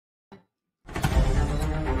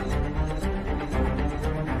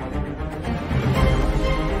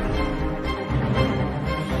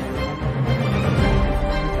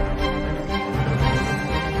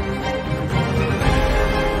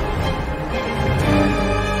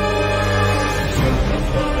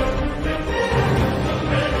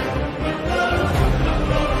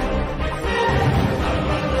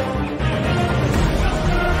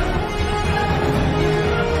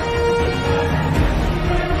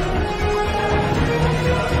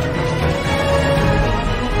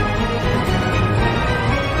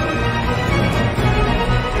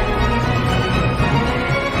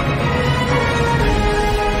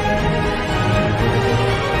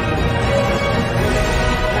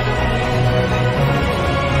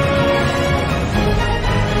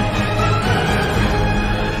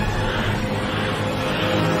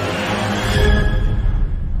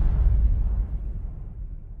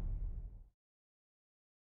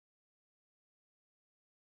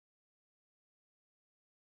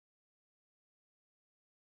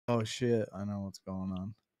Oh shit! I know what's going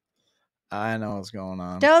on. I know what's going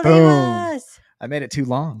on. Don't Boom. leave us. I made it too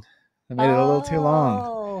long. I made it a little too long.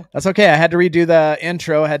 Oh. That's okay. I had to redo the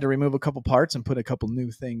intro. I had to remove a couple parts and put a couple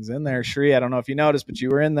new things in there. Sheree, I don't know if you noticed, but you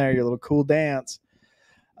were in there. Your little cool dance.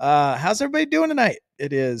 How's everybody doing tonight?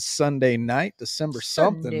 It is Sunday night, December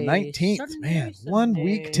something, 19th. Man, 1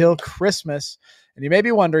 week till Christmas. And you may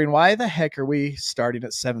be wondering, why the heck are we starting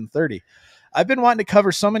at 7:30? I've been wanting to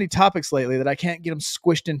cover so many topics lately that I can't get them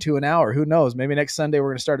squished into an hour. Who knows? Maybe next Sunday we're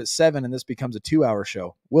going to start at 7 and this becomes a 2-hour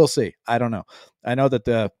show. We'll see. I don't know. I know that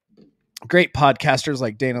the great podcasters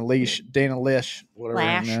like Dana Lash,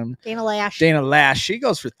 she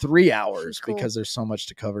goes for 3 hours Cool. because there's so much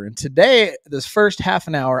to cover. And today, this first half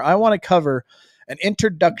an hour, I want to cover an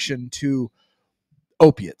introduction to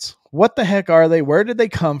opiates. What the heck are they? Where did they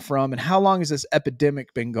come from? And how long has this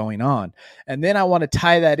epidemic been going on? And then I want to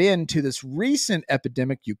tie that into this recent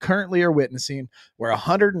epidemic you currently are witnessing, where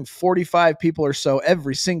 145 people or so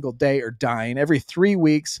every single day are dying. Every 3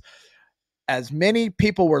 weeks, as many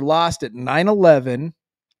people were lost at 9/11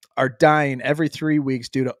 are dying every 3 weeks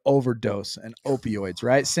due to overdose and opioids,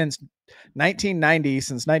 right? Since 1990,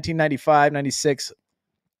 since 1995, 96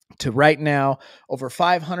 to right now, over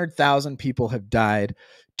 500,000 people have died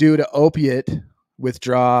due to opiate due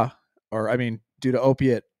to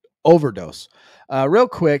opiate overdose. Real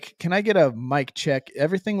quick, can I get a mic check?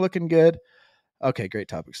 Everything looking good? Okay, great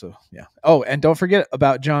topic. So yeah. Oh, and don't forget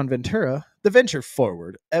about John Ventura, the Venture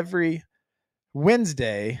Forward, every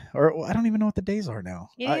Wednesday, or I don't even know what the days are now.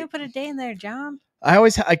 You didn't even put a day in there, John.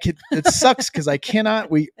 It sucks because I cannot.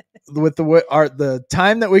 The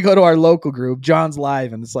time that we go to our local group, John's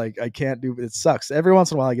live, and it's like I can't do. It sucks. Every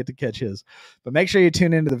once in a while, I get to catch his, but make sure you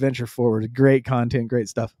tune into the Venture Forward. Great content, great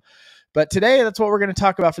stuff. But today, that's what we're going to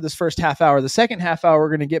talk about for this first half hour. The second half hour, we're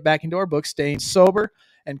going to get back into our book, Staying Sober,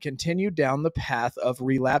 and continue down the path of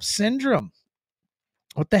relapse syndrome.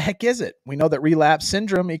 What the heck is it? We know that relapse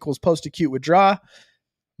syndrome equals post-acute withdrawal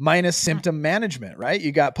minus symptom management, right?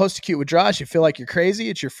 You got post-acute withdrawal. You feel like you're crazy.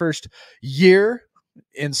 It's your first year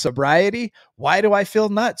in sobriety. Why do I feel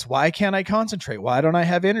nuts? Why can't I concentrate? Why don't I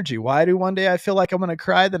have energy? Why do one day I feel like I'm going to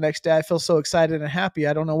cry? The next day I feel so excited and happy.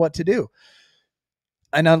 I don't know what to do.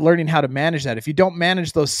 And I'm learning how to manage that. If you don't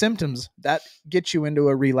manage those symptoms, that gets you into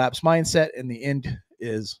a relapse mindset, and the end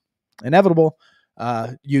is inevitable.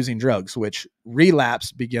 Using drugs, which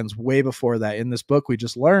relapse begins way before that. In this book, we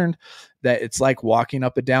just learned that it's like walking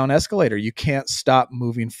up a down escalator. You can't stop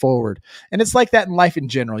moving forward. And it's like that in life in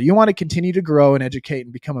general. You want to continue to grow and educate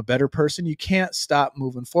and become a better person. You can't stop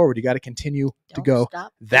moving forward. You got to continue to go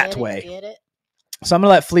that way. So I'm going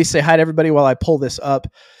to let Felice say hi to everybody while I pull this up.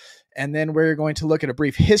 And then we're going to look at a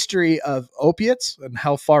brief history of opiates and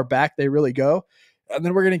how far back they really go. And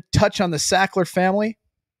then we're going to touch on the Sackler family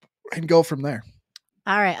and go from there.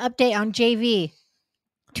 All right. Update on JV.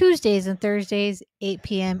 Tuesdays and Thursdays, 8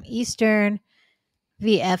 p.m. Eastern.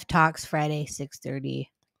 VF Talks Friday, 6:30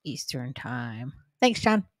 Eastern time. Thanks,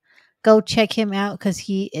 John. Go check him out because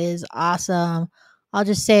he is awesome. I'll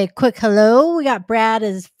just say a quick hello. We got Brad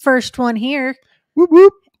as first one here. Whoop,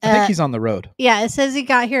 whoop. I think he's on the road. Yeah, it says he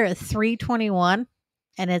got here at 3:21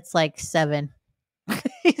 and it's like 7.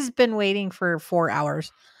 He's been waiting for 4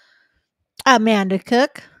 hours. Amanda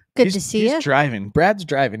Cook. Good to see you. He's driving. Brad's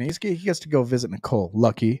driving. He gets to go visit Nicole.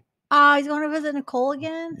 Lucky. Oh, he's going to visit Nicole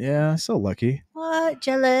again? Yeah, so lucky. What?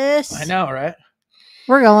 Jealous. I know, right?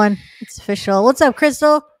 We're going. It's official. What's up,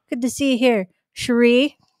 Crystal? Good to see you here.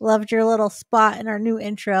 Cherie, loved your little spot in our new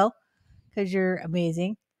intro because you're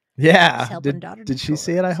amazing. Yeah. Did she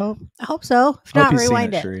see it, I hope? I hope so. If not,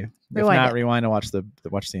 rewind it. If not, rewind and watch the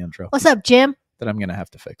intro. What's up, Jim? That I'm going to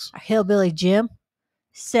have to fix. Our hillbilly Jim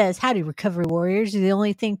says, howdy, recovery warriors. You're the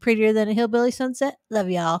only thing prettier than a hillbilly sunset. Love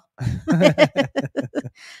y'all.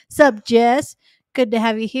 Sup, Jess? Good to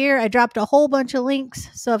have you here. I dropped a whole bunch of links.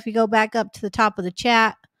 So if you go back up to the top of the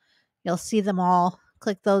chat, you'll see them all.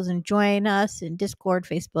 Click those and join us in Discord,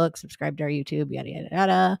 Facebook, subscribe to our YouTube, yada, yada,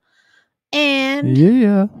 yada. And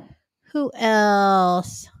yeah, who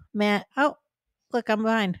else? Matt. Oh, look, I'm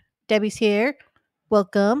behind. Debbie's here.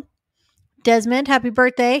 Welcome. Desmond, happy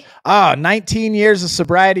birthday. 19 years of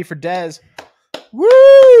sobriety for Des.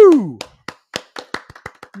 Woo!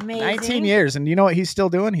 Amazing. 19 years. And you know what he's still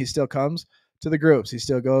doing? He still comes to the groups. He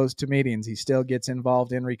still goes to meetings. He still gets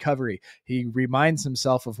involved in recovery. He reminds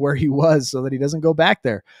himself of where he was so that he doesn't go back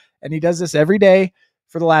there. And he does this every day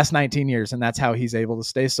for the last 19 years. And that's how he's able to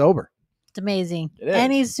stay sober. It's amazing.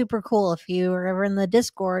 And he's super cool. If you are ever in the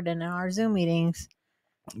Discord and our Zoom meetings,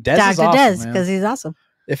 Des is awesome, because he's awesome.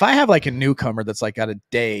 If I have like a newcomer that's like got a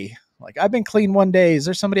day Like, I've been clean one day. Is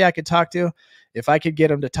there somebody I could talk to? If I could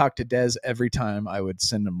get him to talk to Des every time, I would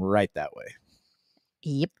send him right that way.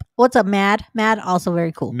 Yep. What's up, Mad? Mad, also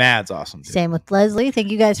very cool. Mad's awesome, too. Same with Leslie. Thank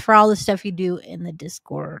you guys for all the stuff you do in the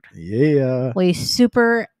Discord. Yeah. We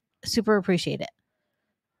super, super appreciate it.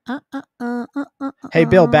 Hey,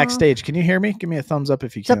 Bill, backstage. Can you hear me? Give me a thumbs up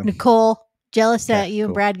if you What's can. up, Nicole? Jealous Okay, that you and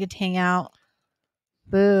cool. Brad get to hang out.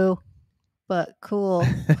 Boo. But cool.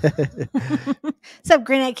 What's up,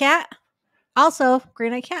 Green Eyed Cat? Also,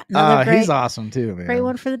 Green Eyed Cat. He's awesome too, man. Great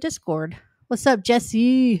one for the Discord. What's up,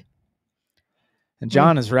 Jesse? And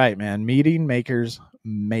John is right, man. Meeting makers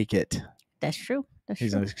make it. That's true.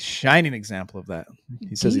 He's a shining example of that.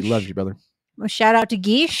 He says he loves you, brother. Well, shout out to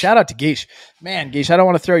Geesh. Shout out to Geesh. Man, Geesh, I don't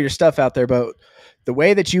want to throw your stuff out there, but the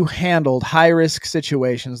way that you handled high-risk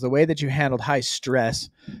situations, the way that you handled high stress,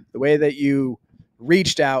 the way that you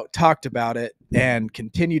reached out, talked about it, and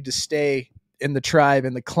continued to stay in the tribe,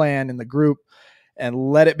 in the clan, in the group, and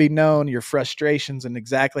let it be known your frustrations and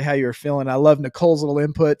exactly how you were feeling. I love Nicole's little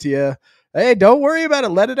input to you. Hey, don't worry about it.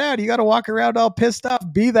 Let it out. You got to walk around all pissed off.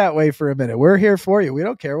 Be that way for a minute. We're here for you. We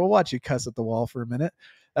don't care. We'll watch you cuss at the wall for a minute.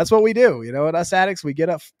 That's what we do. You know, at us addicts, we get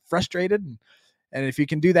up frustrated. And if you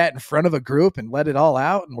can do that in front of a group and let it all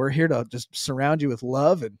out, and we're here to just surround you with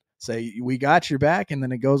love and say, we got your back, and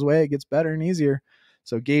then it goes away. It gets better and easier.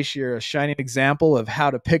 So, Geish, you're a shining example of how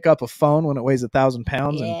to pick up a phone when it weighs 1,000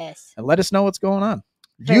 pounds and let us know what's going on.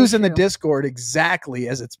 Very Using true. the Discord exactly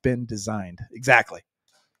as it's been designed. Exactly.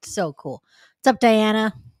 So cool. What's up,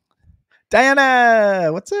 Diana?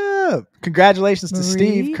 Diana, what's up? Congratulations to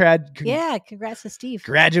Steve. Yeah, congrats to Steve.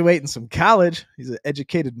 Graduating some college. He's an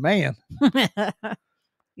educated man.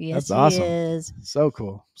 Yes, that's awesome. He is. So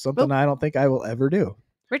cool. Something I don't think I will ever do.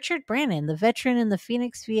 Richard Brannon, the veteran in the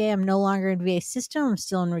Phoenix VA. I'm no longer in VA system. I'm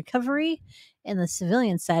still in recovery. And the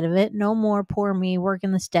civilian side of it, no more poor me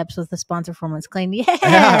working the steps with the sponsor performance claim. Yes,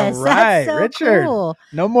 yeah, right, that's so Richard. Cool.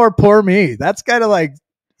 No more poor me. That's kind of like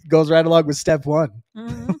goes right along with step one.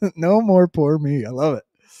 Mm-hmm. No more poor me. I love it.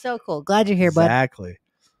 So cool. Glad you're here, bud. Exactly.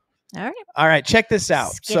 All right. Check this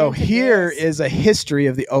out. So here is a history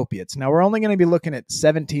of the opiates. Now we're only going to be looking at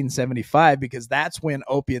 1775 because that's when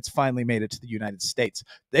opiates finally made it to the United States.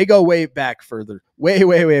 They go way back further,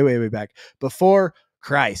 way back before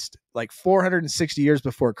Christ, like 460 years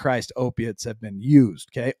before Christ, opiates have been used.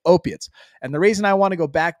 Okay. Opiates. And the reason I want to go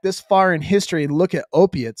back this far in history and look at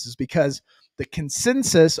opiates is because the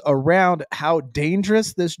consensus around how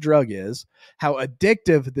dangerous this drug is, how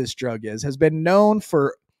addictive this drug is, has been known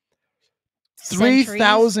for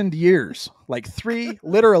 3,000 years,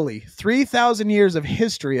 literally 3,000 years of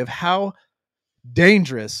history of how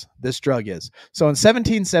dangerous this drug is. So in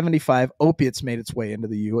 1775, opiates made its way into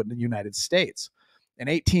the United States. In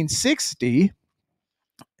 1860,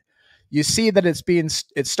 you see that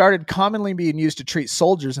it started commonly being used to treat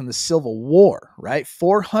soldiers in the Civil War, right?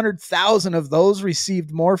 400,000 of those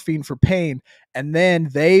received morphine for pain, and then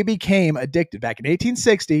they became addicted. Back in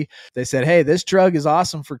 1860, they said, hey, this drug is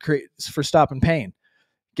awesome for stopping pain.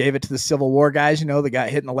 Gave it to the Civil War guys, they got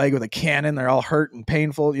hit in the leg with a cannon. They're all hurt and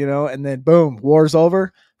painful, and then boom, war's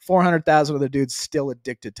over. 400,000 of the dudes still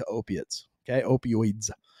addicted to opiates, okay? Opioids.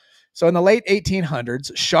 So in the late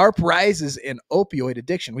 1800s, sharp rises in opioid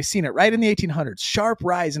addiction. We've seen it right in the 1800s. Sharp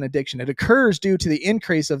rise in addiction. It occurs due to the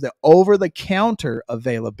increase of the over-the-counter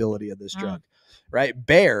availability of this drug, right?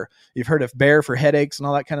 Bayer, you've heard of Bayer for headaches and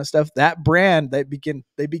all that kind of stuff. That brand, they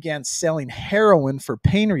began selling heroin for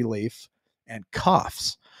pain relief and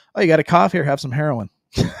coughs. Oh, you got a cough? Here, have some heroin.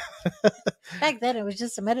 Back then, it was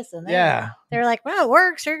just a medicine. They're like, well, it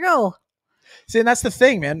works. Here you go. See, and that's the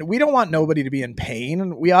thing, man. We don't want nobody to be in pain.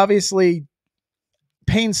 And we obviously,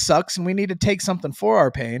 pain sucks and we need to take something for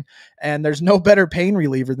our pain. And there's no better pain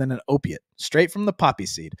reliever than an opiate, straight from the poppy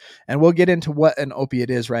seed. And we'll get into what an opiate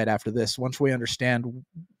is right after this, once we understand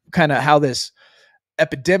kind of how this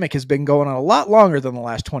epidemic has been going on a lot longer than the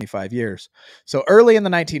last 25 years. So early in the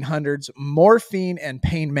 1900s, morphine and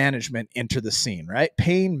pain management enter the scene, right?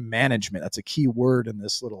 Pain management. That's a key word in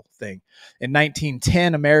this little thing. In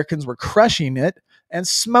 1910, Americans were crushing it and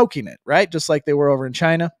smoking it, right? Just like they were over in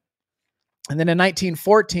China. And then in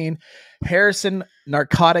 1914, Harrison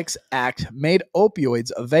Narcotics Act made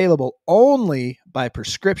opioids available only by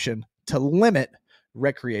prescription to limit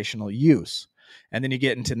recreational use. And then you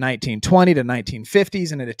get into 1920 to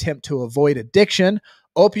 1950s in an attempt to avoid addiction.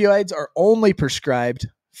 Opioids are only prescribed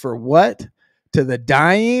for what? To the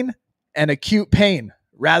dying and acute pain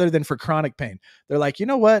rather than for chronic pain. They're like, you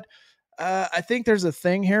know what? I think there's a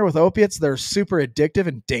thing here with opiates. They're super addictive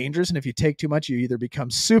and dangerous. And if you take too much, you either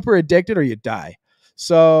become super addicted or you die.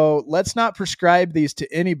 So let's not prescribe these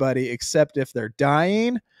to anybody except if they're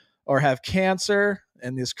dying or have cancer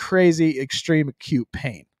and this crazy extreme acute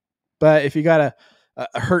pain. But if you got a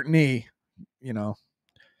hurt knee,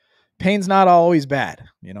 pain's not always bad,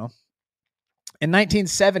 In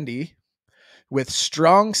 1970, with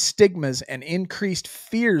strong stigmas and increased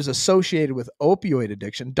fears associated with opioid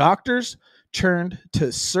addiction, doctors turned to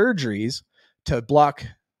surgeries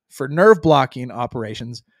for nerve blocking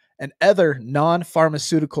operations and other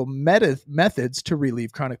non-pharmaceutical methods to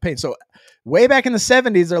relieve chronic pain. So way back in the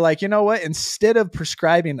 70s, they're like, you know what? Instead of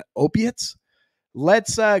prescribing opiates,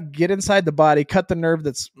 let's get inside the body, cut the nerve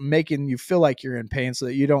that's making you feel like you're in pain so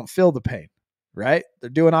that you don't feel the pain, right?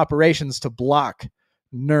 They're doing operations to block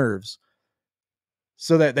nerves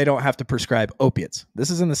so that they don't have to prescribe opiates.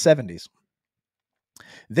 This is in the 70s.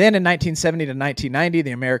 Then in 1970 to 1990,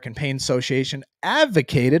 the American Pain Association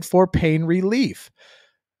advocated for pain relief,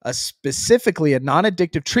 specifically a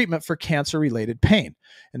non-addictive treatment for cancer-related pain.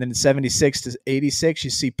 And then in 76 to 86, you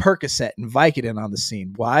see Percocet and Vicodin on the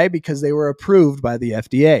scene. Why? Because they were approved by the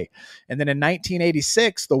FDA. And then in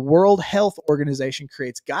 1986, the World Health Organization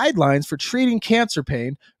creates guidelines for treating cancer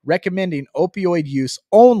pain, recommending opioid use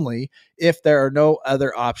only if there are no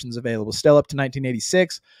other options available. Still up to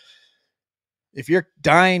 1986. If you're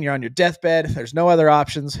dying, you're on your deathbed, there's no other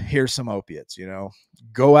options, here's some opiates,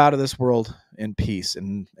 Go out of this world in peace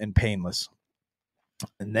and painless.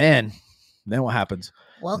 And then what happens?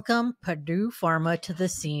 Welcome Purdue Pharma to the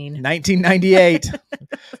scene. 1998.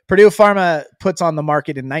 Purdue Pharma puts on the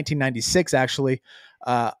market in 1996, actually,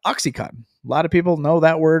 OxyContin. A lot of people know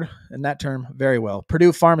that word and that term very well.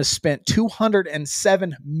 Purdue Pharma spent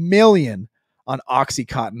 $207 million on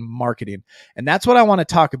OxyContin marketing. And that's what I want to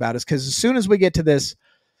talk about, is because as soon as we get to this,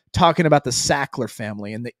 talking about the Sackler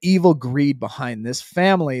family and the evil greed behind this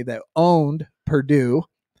family that owned Purdue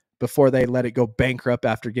before they let it go bankrupt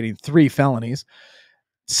after getting 3 felonies,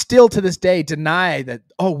 still to this day deny that,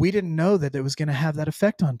 we didn't know that it was going to have that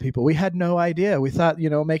effect on people. We had no idea. We thought,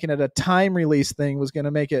 making it a time release thing was going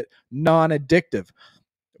to make it non-addictive.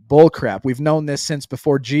 Bullcrap. We've known this since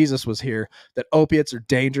before Jesus was here, that opiates are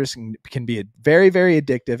dangerous and can be very, very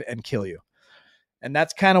addictive and kill you. And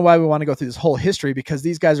that's kind of why we want to go through this whole history, because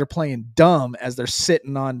these guys are playing dumb as they're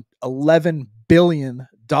sitting on $11 billion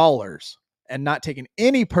and not taking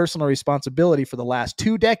any personal responsibility for the last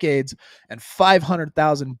 2 decades and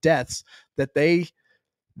 500,000 deaths that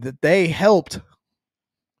they helped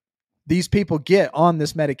these people get on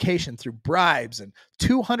this medication through bribes, and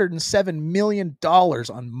 $207 million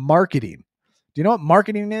on marketing. Do you know what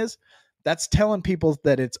marketing is? That's telling people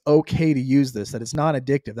that it's okay to use this, that it's not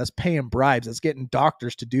addictive. That's paying bribes. That's getting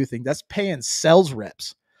doctors to do things. That's paying sales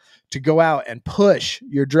reps to go out and push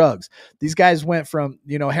your drugs. These guys went from,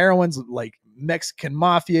 heroin's like Mexican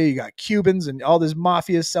mafia. You got Cubans and all this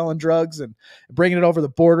mafia selling drugs and bringing it over the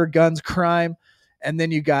border, guns, crime. And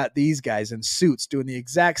then you got these guys in suits doing the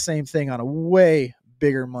exact same thing on a way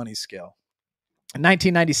bigger money scale. In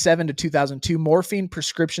 1997 to 2002, morphine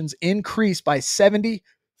prescriptions increased by 73%.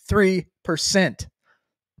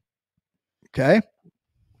 Okay?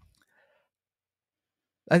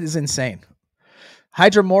 That is insane.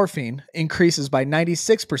 Hydromorphine increases by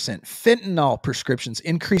 96%. Fentanyl prescriptions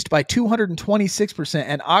increased by 226%.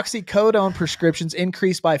 And oxycodone prescriptions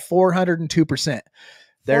increased by 402%.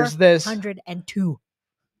 There's this 102.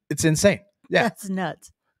 It's insane. Yeah. That's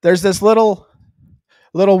nuts. There's this little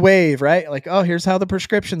wave, right? Like, here's how the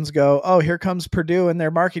prescriptions go. Here comes Purdue and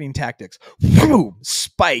their marketing tactics. Boom,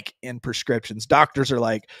 spike in prescriptions. Doctors are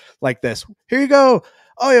like this. Here you go.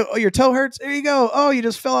 Your toe hurts. Here you go. You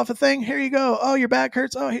just fell off a thing. Here you go. Your back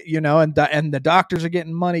hurts. And the doctors are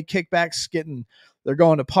getting money, kickbacks, they're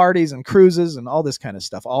going to parties and cruises and all this kind of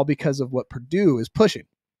stuff, all because of what Purdue is pushing.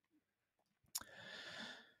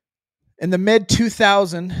 In the mid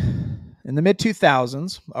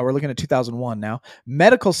 2000s, we're looking at 2001 now,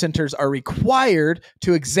 medical centers are required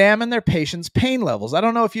to examine their patients' pain levels. I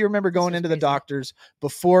don't know if you remember going into the doctors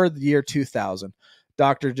before the year 2000.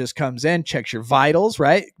 Doctor just comes in, checks your vitals,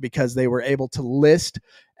 right? Because they were able to list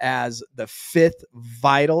as the 5th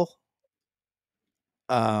vital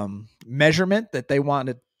measurement that they want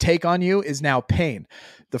to take on you is now pain.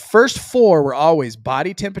 The first 4 were always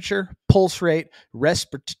body temperature, pulse rate,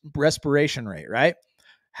 respiration rate, right?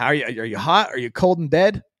 How are you hot? Are you cold in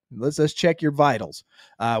bed? Let's check your vitals.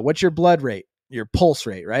 What's your blood rate? Your pulse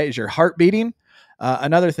rate, right? Is your heart beating?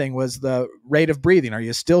 Another thing was the rate of breathing. Are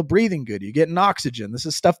you still breathing good? Are you getting oxygen? This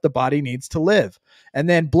is stuff the body needs to live. And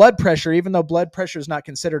then blood pressure, even though blood pressure is not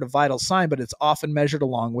considered a vital sign, but it's often measured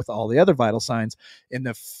along with all the other vital signs. In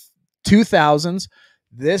the 2000s,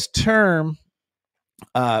 this term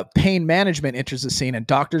pain management enters the scene, and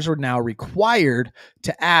doctors are now required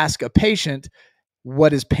to ask a patient,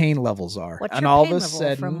 what his pain levels are. What's and your all pain of a level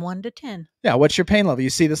sudden, from 1 to 10? yeah, what's your pain level? You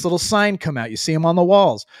see this little sign come out. You see him on the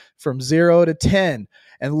walls from 0 to 10,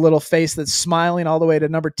 and a little face that's smiling all the way to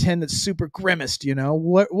number 10 that's super grimaced.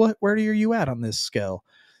 Where are you at on this scale?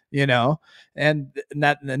 And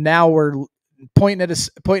now we're pointing at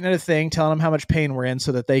a thing, telling them how much pain we're in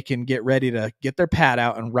so that they can get ready to get their pad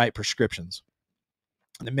out and write prescriptions.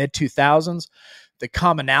 In the mid 2000s, the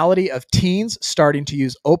commonality of teens starting to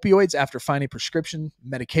use opioids after finding prescription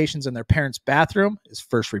medications in their parents' bathroom is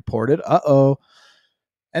first reported.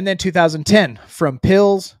 And then 2010, from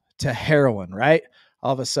pills to heroin, right?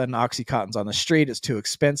 All of a sudden, OxyContin's on the street. It's too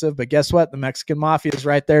expensive. But guess what? The Mexican mafia is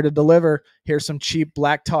right there to deliver. Here's some cheap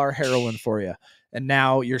black tar heroin for you. And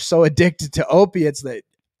now you're so addicted to opiates that,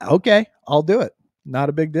 okay, I'll do it. Not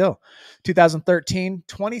a big deal. 2013,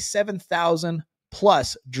 27,000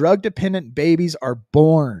 plus drug-dependent babies are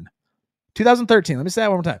born. 2013, let me say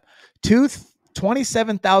that one more time.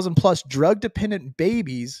 27,000 plus drug-dependent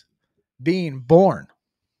babies being born.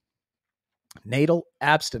 Natal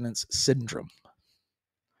abstinence syndrome.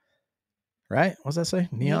 Right? What does that say?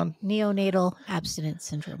 Neonatal abstinence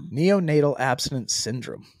syndrome. Neonatal abstinence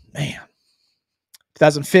syndrome. Man.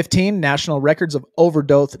 2015, national records of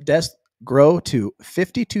overdose deaths grow to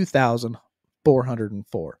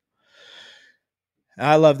 52,404.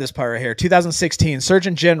 I love this part right here. 2016,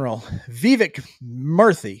 Surgeon General Vivek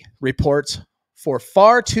Murthy reports, for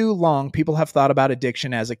far too long, people have thought about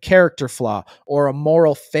addiction as a character flaw or a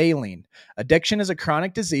moral failing. Addiction is a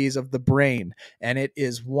chronic disease of the brain, and it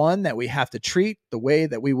is one that we have to treat the way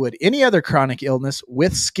that we would any other chronic illness,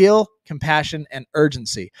 with skill, compassion, and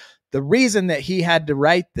urgency. The reason that he had to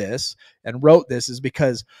write this and wrote this is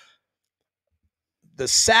because the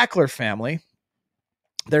Sackler family,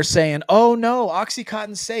 they're saying, oh no,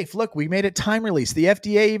 OxyContin's safe. Look, we made it time release. The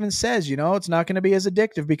FDA even says, it's not going to be as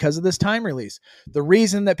addictive because of this time release. The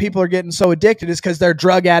reason that people are getting so addicted is because they're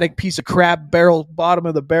drug addict, piece of crap, bottom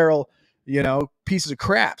of the barrel, pieces of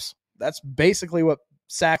craps. That's basically what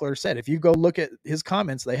Sackler said. If you go look at his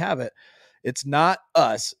comments, they have it. It's not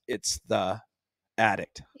us. It's the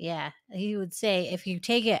addict. Yeah. He would say, if you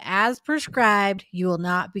take it as prescribed, you will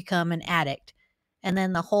not become an addict. And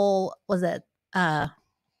then the whole,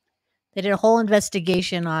 they did a whole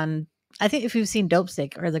investigation on, I think if you've seen Dope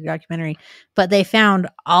Sick or the documentary, but they found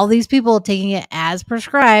all these people taking it as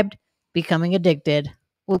prescribed, becoming addicted.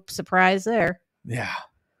 Whoops, surprise there. Yeah.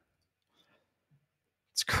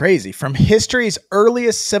 It's crazy. From history's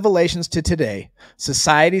earliest civilizations to today,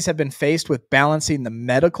 societies have been faced with balancing the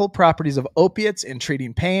medical properties of opiates in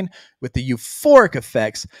treating pain with the euphoric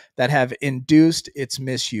effects that have induced its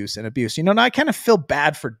misuse and abuse. Now I kind of feel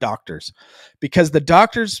bad for doctors, because the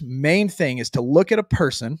doctor's main thing is to look at a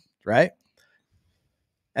person, right?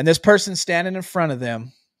 And this person standing in front of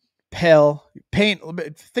them, pale, pain.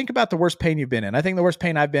 Think about the worst pain you've been in. I think the worst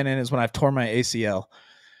pain I've been in is when I've torn my ACL.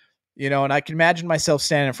 And I can imagine myself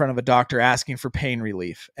standing in front of a doctor asking for pain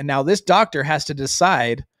relief. And now this doctor has to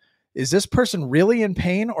decide, is this person really in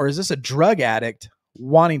pain, or is this a drug addict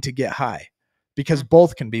wanting to get high? Because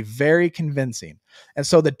both can be very convincing. And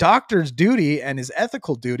so the doctor's duty and his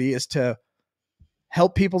ethical duty is to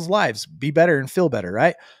help people's lives be better and feel better,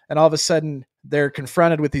 right? And all of a sudden they're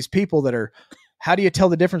confronted with these people that are, how do you tell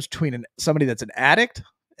the difference between somebody that's an addict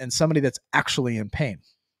and somebody that's actually in pain?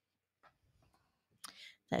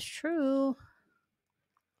 That's true.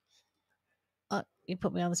 You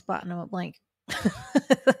put me on the spot and I went blank.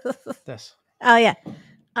 This. Oh, yeah.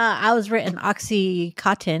 I was written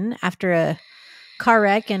OxyContin after a car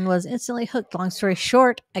wreck and was instantly hooked. Long story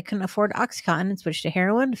short, I couldn't afford OxyContin and switched to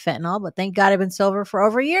heroin, fentanyl, but thank God I've been sober for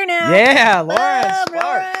over a year now. Yeah, Lauren.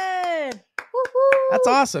 Lauren. That's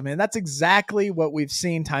awesome. And that's exactly what we've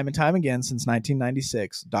seen time and time again since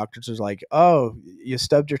 1996. Doctors are like, oh, you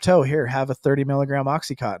stubbed your toe. Here, have a 30 milligram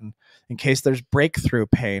OxyContin in case there's breakthrough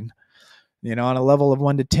pain. On a level of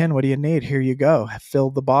 1 to 10, what do you need? Here you go.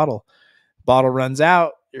 Fill the bottle. Bottle runs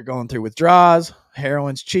out. You're going through withdrawals.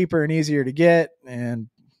 Heroin's cheaper and easier to get. And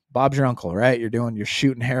Bob's your uncle, right? You're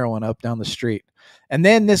shooting heroin up down the street. And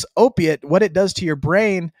then this opiate, what it does to your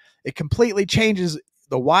brain, it completely changes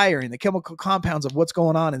the wiring, the chemical compounds of what's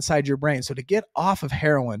going on inside your brain. So to get off of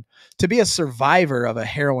heroin, to be a survivor of a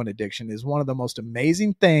heroin addiction, is one of the most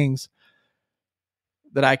amazing things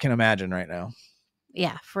that I can imagine right now.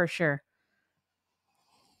 Yeah, for sure.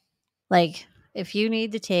 Like, if you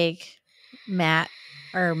need to take MAT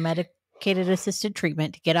or medicated assisted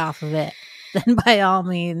treatment to get off of it, then by all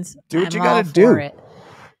means, do what you got to do.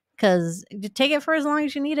 Because take it for as long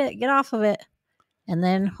as you need it, get off of it. And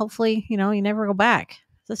then hopefully, you never go back.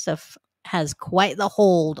 This stuff has quite the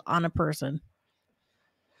hold on a person.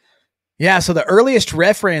 Yeah, so the earliest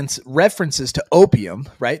references to opium,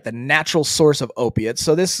 right, the natural source of opiates.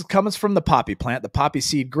 So this comes from the poppy plant. The poppy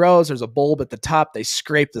seed grows. There's a bulb at the top. They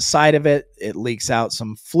scrape the side of it. It leaks out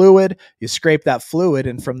some fluid. You scrape that fluid,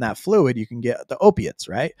 and from that fluid, you can get the opiates,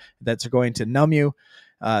 right? That's going to numb you.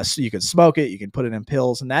 So you can smoke it. You can put it in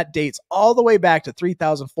pills. And that dates all the way back to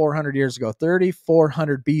 3,400 years ago,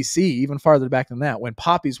 3,400 BC, even farther back than that, when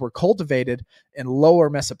poppies were cultivated in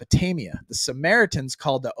lower Mesopotamia. The Samaritans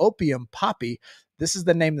called the opium poppy. This is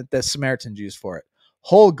the name that the Samaritans used for it.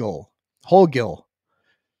 Holgil.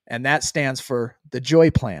 And that stands for the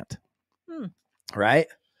joy plant, right?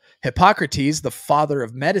 Hippocrates, the father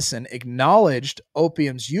of medicine, acknowledged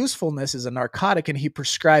opium's usefulness as a narcotic, and he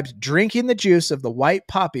prescribed drinking the juice of the white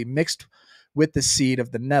poppy mixed with the seed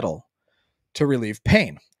of the nettle to relieve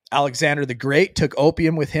pain. Alexander the Great took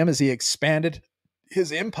opium with him as he expanded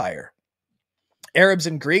his empire. Arabs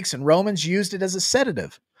and Greeks and Romans used it as a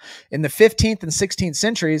sedative. In the 15th and 16th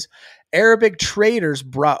centuries, Arabic traders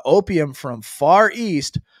brought opium from Far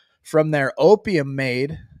East. From there, opium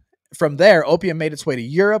made its way to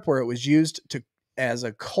Europe, where it was used as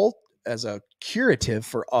a curative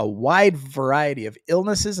for a wide variety of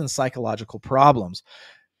illnesses and psychological problems.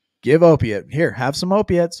 Give opiate. Here, have some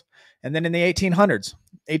opiates. And then in the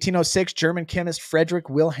 1806, German chemist Friedrich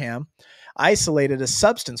Wilhelm isolated a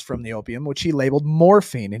substance from the opium, which he labeled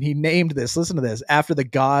morphine. And he named this, listen to this, after the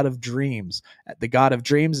god of dreams. The god of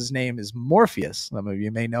dreams, his name is Morpheus. Some of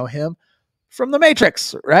you may know him from the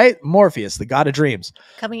Matrix, right? Morpheus, the god of dreams.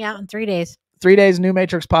 Coming out in 3 days. 3 days, new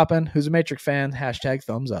Matrix popping. Who's a Matrix fan? #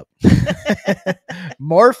 thumbs up.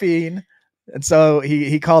 Morphine. And so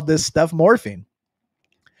he called this stuff morphine.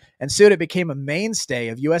 And soon it became a mainstay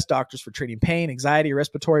of U.S. doctors for treating pain, anxiety,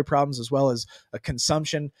 respiratory problems, as well as a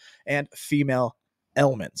consumption and female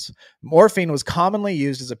ailments. Morphine was commonly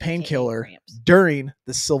used as a painkiller during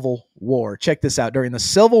the Civil War. Check this out. During the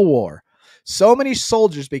Civil War, so many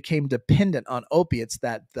soldiers became dependent on opiates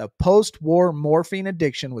that the post-war morphine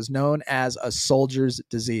addiction was known as a soldier's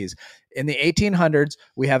disease. In the 1800s,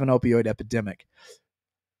 we have an opioid epidemic.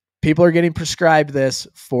 People are getting prescribed this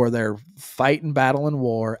for their fight and battle and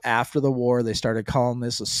war. After the war, they started calling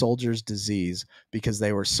this a soldier's disease because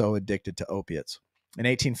they were so addicted to opiates. In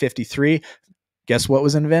 1853, guess what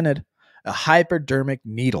was invented? A hypodermic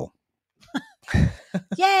needle.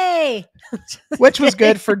 Yay! Which was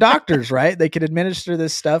good for doctors, right? They could administer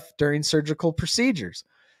this stuff during surgical procedures.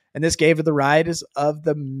 And this gave the rise of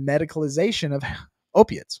the medicalization of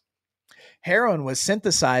opiates. Heroin was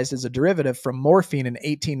synthesized as a derivative from morphine in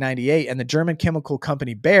 1898, and the German chemical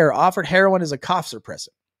company Bayer offered heroin as a cough suppressant.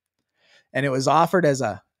 And it was offered as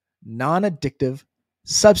a non-addictive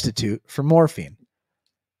substitute for morphine.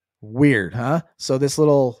 Weird, huh? So this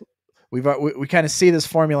little... We kind of see this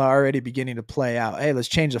formula already beginning to play out. Hey, let's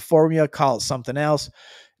change the formula, call it something else,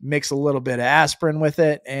 mix a little bit of aspirin with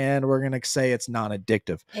it, and we're going to say it's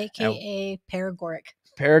non-addictive. AKA paregoric.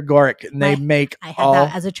 Paregoric. And they make I had all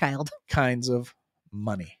that as a child. kinds of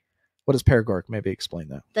money. What is paregoric? Maybe explain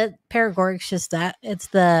that. The paregoric's just that. It's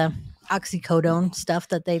the OxyContin stuff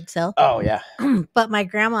that they'd sell. Oh, yeah. But my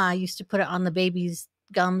grandma used to put it on the baby's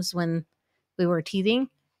gums when we were teething.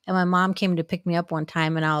 And my mom came to pick me up one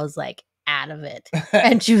time and I was like, out of it.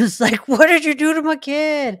 And she was like, what did you do to my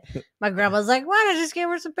kid? My grandma was like, why? I just gave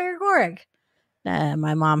her some paregoric.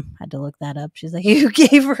 My mom had to look that up. She's like, you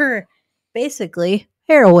gave her basically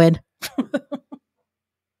heroin. So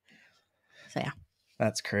yeah.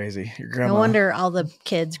 That's crazy. Your grandma. No wonder all the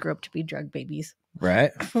kids grew up to be drug babies.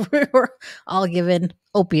 Right? We were all given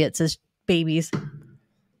opiates as babies.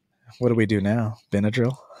 What do we do now?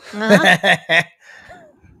 Benadryl? Uh-huh.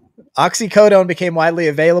 OxyContin became widely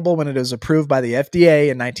available when it was approved by the FDA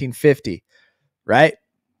in 1950, right?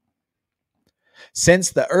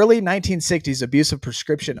 Since the early 1960s, abuse of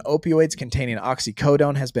prescription opioids containing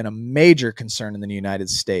OxyContin has been a major concern in the United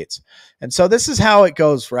States. And so this is how it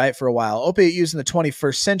goes, right, for a while. Opiate use in the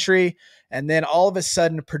 21st century, and then all of a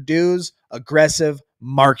sudden Purdue's aggressive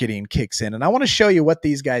marketing kicks in. And I want to show you what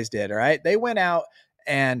these guys did, all right? They went out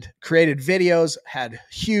and created videos, had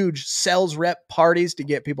huge sales rep parties to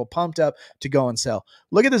get people pumped up to go and sell.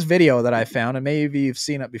 Look at this video that I found, and maybe you've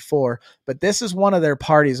seen it before, but this is one of their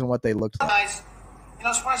parties and what they looked like. Guys, you know,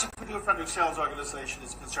 as far as the Purdue Pharma sales organization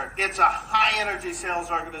is concerned, it's a high-energy sales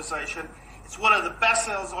organization. It's one of the best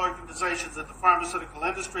sales organizations in the pharmaceutical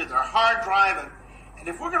industry. They're hard-driving, and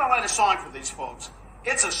if we're going to write a song for these folks,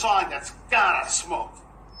 it's a song that's gotta smoke.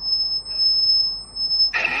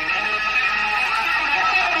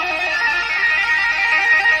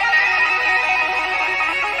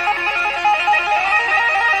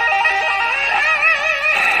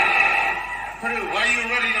 Purdue, are you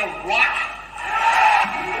ready to rock?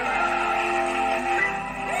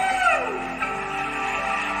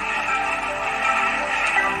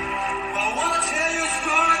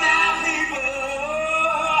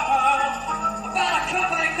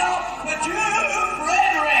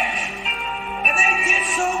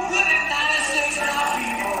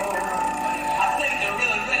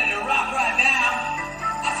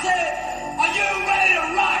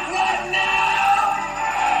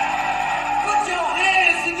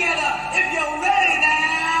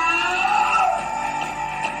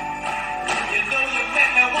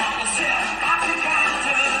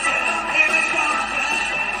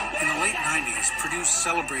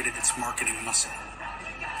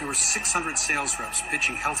 600 sales reps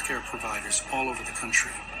pitching healthcare providers all over the country.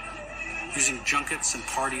 Using junkets and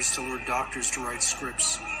parties to lure doctors to write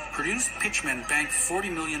scripts, Purdue's pitchmen banked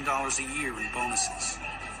 $40 million a year in bonuses.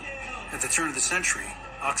 At the turn of the century,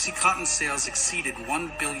 OxyContin sales exceeded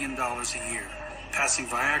 $1 billion a year, passing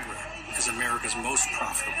Viagra as America's most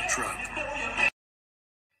profitable drug.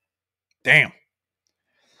 Damn.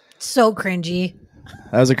 So cringy.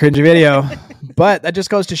 That was a cringy video. But that just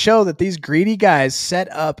goes to show that these greedy guys set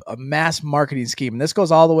up a mass marketing scheme. And this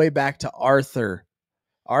goes all the way back to Arthur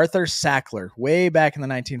Sackler, way back in the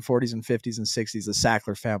 1940s and 50s and 60s, the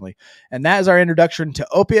Sackler family. And that is our introduction to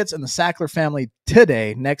opiates and the Sackler family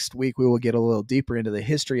today. Next week, we will get a little deeper into the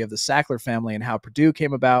history of the Sackler family and how Purdue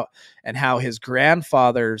came about and how his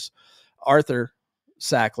grandfather's, Arthur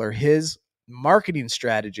Sackler, his marketing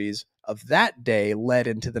strategies of that day led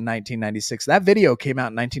into the 1996. That video came out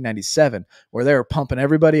in 1997 where they were pumping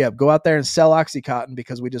everybody up. Go out there and sell OxyContin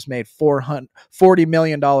because we just made $40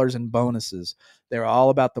 million in bonuses. They're all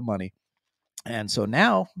about the money. And so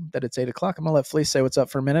now that it's 8 o'clock, I'm going to let Fleece say what's up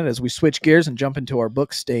for a minute as we switch gears and jump into our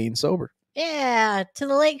book, Staying Sober. Yeah, to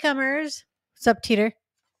the latecomers. What's up, Teeter?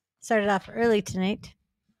 Started off early tonight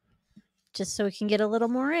just so we can get a little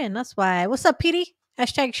more in. That's why. What's up, Petey?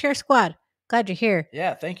 Hashtag Share Squad. Glad you're here.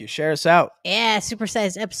 Yeah, thank you. Share us out. Yeah,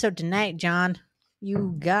 supersized episode tonight, John.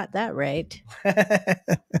 You got that right.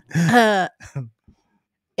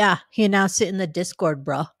 Yeah, he announced it in the Discord,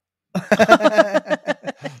 bro.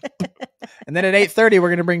 And then at 8:30, we're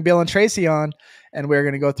going to bring Bill and Tracy on, and we're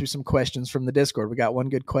going to go through some questions from the Discord. We got one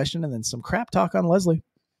good question and then some crap talk on Leslie.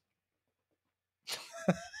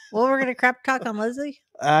 Well, we're going to crap talk on Leslie?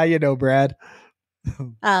 You know, Brad.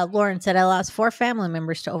 Lauren said, I lost 4 family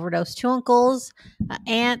members to overdose. 2 uncles, an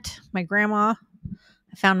aunt, my grandma.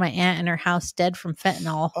 I found my aunt in her house dead from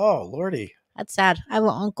fentanyl. Oh, Lordy. That's sad. I have an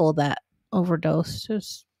uncle that overdosed. It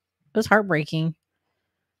was heartbreaking.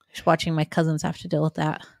 Just watching my cousins have to deal with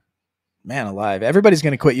that. Man alive. Everybody's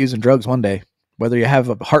going to quit using drugs one day. Whether you have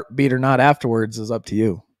a heartbeat or not afterwards is up to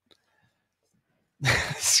you.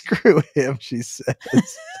 Screw him, she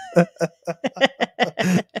says.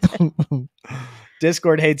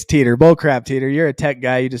 Discord hates Teeter. Bullcrap, Teeter. You're a tech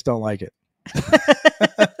guy. You just don't like it.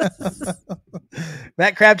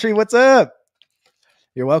 Matt Crabtree, what's up?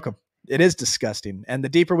 You're welcome. It is disgusting. And the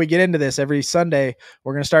deeper we get into this every Sunday,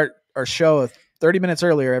 we're going to start our show 30 minutes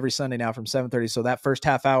earlier every Sunday now from 7:30. So that first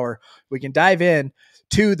half hour, we can dive in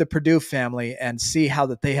to the Purdue family and see how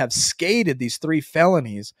that they have skated these 3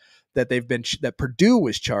 felonies that that Purdue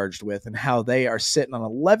was charged with and how they are sitting on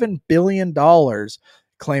 $11 billion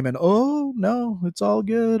claiming, oh, no, it's all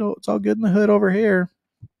good. Oh, it's all good in the hood over here.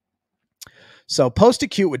 So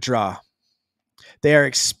post-acute withdrawal. They are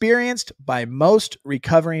experienced by most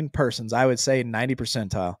recovering persons. I would say 90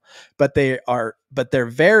 percentile, but they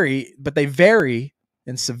vary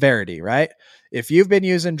in severity, right? If you've been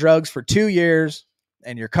using drugs for 2 years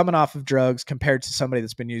and you're coming off of drugs compared to somebody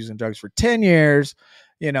that's been using drugs for 10 years,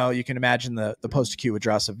 you know, you can imagine the post-acute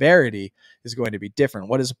withdrawal severity is going to be different.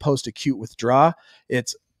 What is a post-acute withdrawal?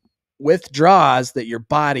 It's withdrawals that your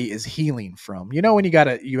body is healing from. You know, when you got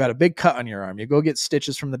a big cut on your arm, you go get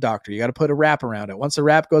stitches from the doctor. You got to put a wrap around it. Once the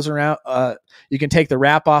wrap goes around, you can take the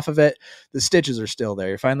wrap off of it. The stitches are still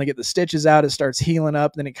there. You finally get the stitches out. It starts healing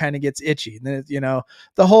up. Then it kind of gets itchy. And then,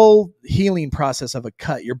 the whole healing process of a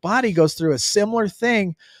cut, your body goes through a similar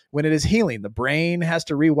thing when it is healing. The brain has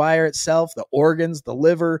to rewire itself. The organs, the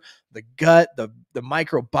liver, the gut, the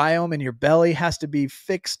microbiome in your belly has to be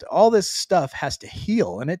fixed. All this stuff has to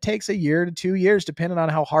heal. And it takes 1 year to 2 years, depending on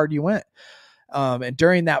how hard you went. And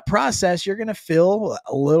during that process, you're going to feel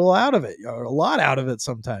a little out of it, or a lot out of it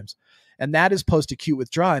sometimes. And that is post-acute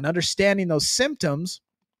withdrawal. And understanding those symptoms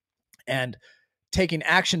and taking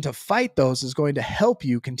action to fight those is going to help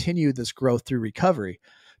you continue this growth through recovery,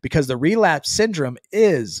 because the relapse syndrome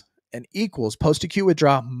is and equals post-acute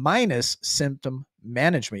withdrawal minus symptom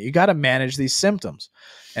management. You got to manage these symptoms.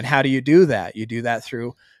 And how do you do that? You do that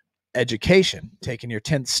through education, taking your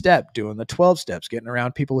 10th step, doing the 12 steps, getting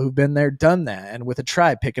around people who've been there, done that. And with a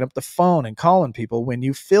tribe, picking up the phone and calling people when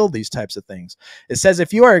you feel these types of things. It says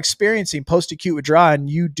if you are experiencing post-acute withdrawal and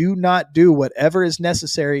you do not do whatever is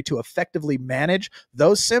necessary to effectively manage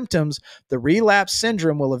those symptoms, the relapse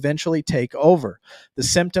syndrome will eventually take over. The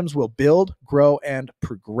symptoms will build, grow, and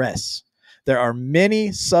progress. There are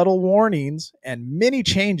many subtle warnings and many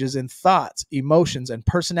changes in thoughts, emotions, and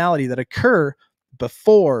personality that occur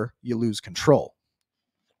before you lose control.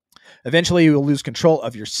 Eventually, you will lose control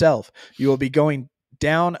of yourself. You will be going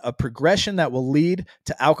down a progression that will lead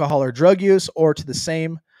to alcohol or drug use, or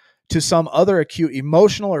to some other acute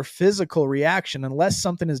emotional or physical reaction, unless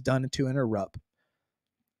something is done to interrupt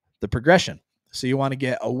the progression. So you want to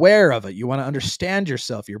get aware of it. You want to understand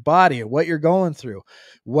yourself, your body, and what you're going through.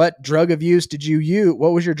 What drug of use did you use?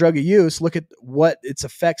 What was your drug of use? Look at what its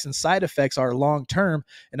effects and side effects are long-term,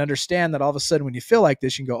 and understand that all of a sudden when you feel like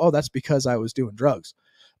this, you can go, oh, that's because I was doing drugs.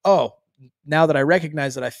 Oh, now that I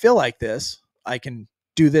recognize that I feel like this, I can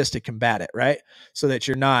do this to combat it, right? So that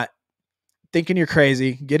you're not thinking you're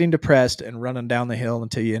crazy, getting depressed, and running down the hill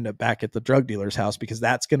until you end up back at the drug dealer's house, because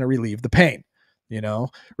that's going to relieve the pain.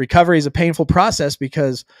 Recovery is a painful process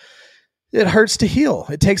because it hurts to heal.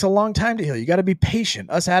 It takes a long time to heal. You got to be patient.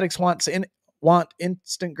 Us addicts want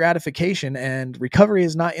instant gratification, and recovery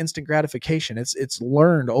is not instant gratification. It's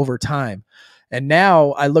learned over time. And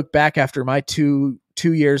now I look back after my two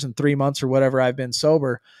years and 3 months or whatever I've been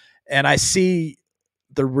sober, and I see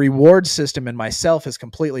the reward system in myself has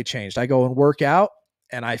completely changed. I go and work out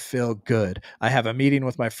and I feel good. I have a meeting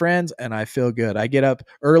with my friends and I feel good. I get up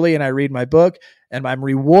early and I read my book and I'm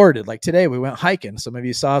rewarded. Like today we went hiking. Some of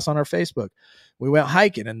you saw us on our Facebook. We went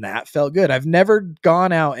hiking and that felt good. I've never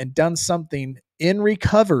gone out and done something in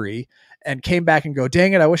recovery and came back and go,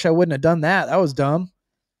 dang it, I wish I wouldn't have done that. That was dumb.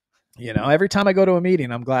 Every time I go to a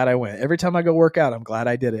meeting, I'm glad I went. Every time I go work out, I'm glad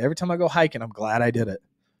I did it. Every time I go hiking, I'm glad I did it.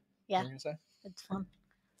 Yeah, it's fun.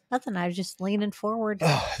 Nothing. I was just leaning forward.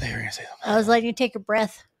 Oh, they were going to say something. I was letting you take a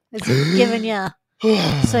breath. It's giving you.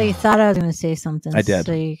 So you thought I was going to say something. I did.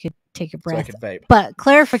 So you could take a breath. So I could vape. But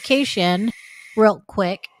clarification, real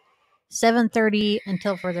quick, 7:30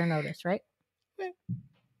 until further notice, right?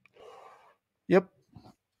 Yep.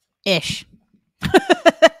 Ish.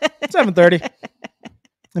 7:30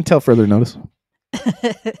 until further notice.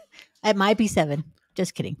 It might be 7.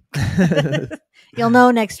 Just kidding. You'll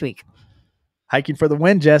know next week. Hiking for the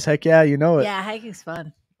win, Jess. Heck yeah, you know it. Yeah, hiking's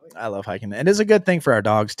fun. I love hiking. And it's a good thing for our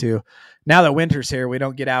dogs too. Now that winter's here, we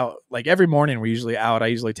don't get out. Like every morning we're usually out. I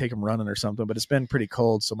usually take them running or something, but it's been pretty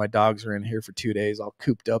cold. So my dogs are in here for 2 days, all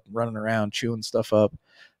cooped up, running around, chewing stuff up.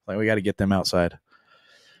 Like we got to get them outside.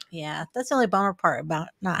 Yeah, that's the only bummer part about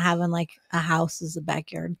not having like a house as a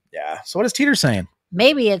backyard. Yeah. So what is Teeter saying?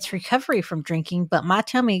 Maybe it's recovery from drinking, but my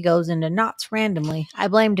tummy goes into knots randomly. I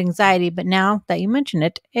blamed anxiety, but now that you mention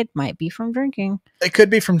it, it might be from drinking. It could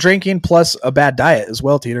be from drinking plus a bad diet as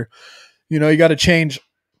well, Teeter. You got to change.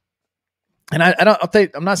 And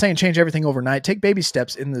I'm not saying change everything overnight. Take baby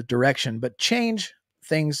steps in the direction, but change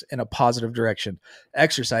things in a positive direction.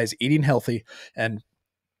 Exercise, eating healthy, and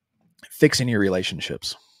fixing your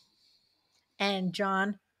relationships. And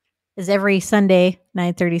John is every Sunday,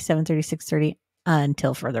 9:30, 7:30, 6:30.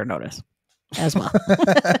 Until further notice as well.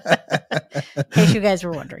 In case you guys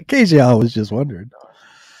were wondering. In case y'all was just wondering.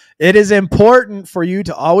 It is important for you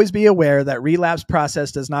to always be aware that relapse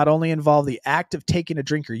process does not only involve the act of taking a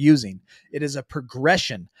drink or using. It is a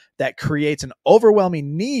progression that creates an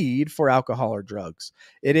overwhelming need for alcohol or drugs.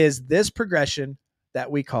 It is this progression that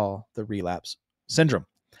we call the relapse syndrome.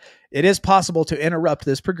 It is possible to interrupt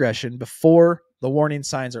this progression before the warning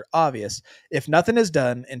signs are obvious. If nothing is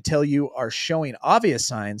done until you are showing obvious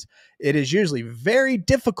signs, it is usually very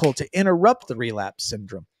difficult to interrupt the relapse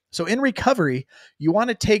syndrome. So in recovery, you want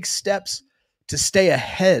to take steps to stay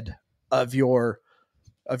ahead of your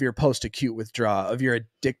post-acute withdrawal, of your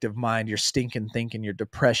addictive mind, your stinking thinking, your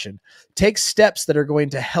depression. Take steps that are going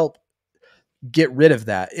to help get rid of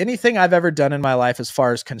that. Anything I've ever done in my life as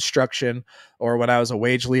far as construction or when I was a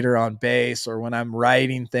wage leader on base or when I'm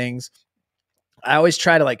writing things, I always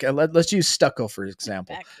try to let's use stucco, for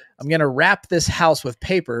example. I'm going to wrap this house with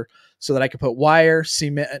paper so that I can put wire,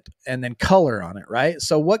 cement, and then color on it, right?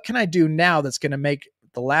 So what can I do now that's going to make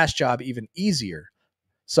the last job even easier?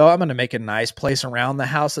 So I'm going to make a nice place around the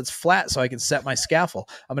house that's flat so I can set my scaffold.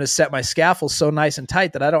 I'm going to set my scaffold so nice and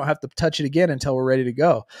tight that I don't have to touch it again until we're ready to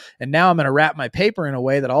go. And now I'm going to wrap my paper in a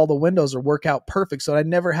way that all the windows will work out perfect so I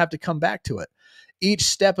never have to come back to it. Each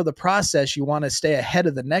step of the process, you want to stay ahead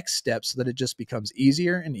of the next step so that it just becomes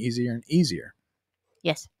easier and easier and easier.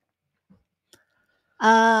 Yes.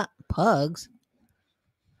 Pugs.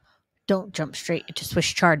 Don't jump straight into Swiss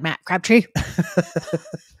chard, Matt Crabtree.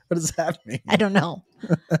 What does that mean? I don't know.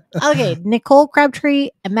 Okay, Nicole Crabtree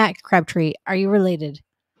and Matt Crabtree. Are you related?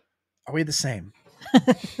 Are we the same?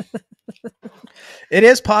 It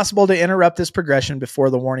is possible to interrupt this progression before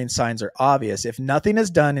the warning signs are obvious. If nothing is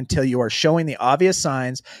done until you are showing the obvious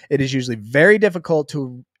signs, it is usually very difficult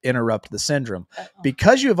to interrupt the syndrome.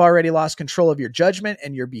 Because you have already lost control of your judgment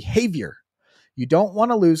and your behavior. You don't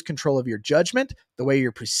want to lose control of your judgment, the way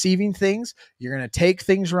you're perceiving things. You're going to take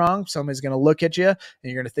things wrong. Somebody's going to look at you and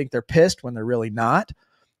you're going to think they're pissed when they're really not.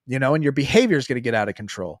 and your behavior is going to get out of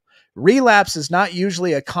control. Relapse is not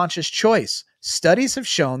usually a conscious choice. Studies have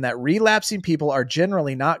shown that relapsing people are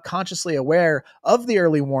generally not consciously aware of the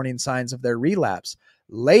early warning signs of their relapse.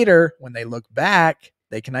 Later, when they look back,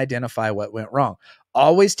 they can identify what went wrong.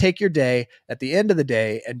 Always take your day at the end of the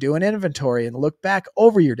day and do an inventory and look back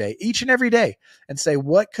over your day each and every day and say,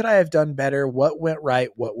 what could I have done better? What went right?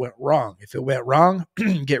 What went wrong? If it went wrong,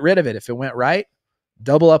 get rid of it. If it went right,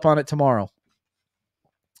 double up on it tomorrow.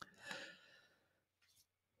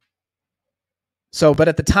 But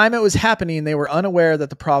at the time it was happening, they were unaware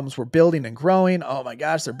that the problems were building and growing. Oh my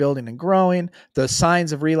gosh, they're building and growing. The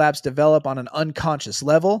signs of relapse develop on an unconscious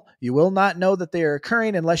level. You will not know that they are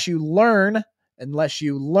occurring unless you learn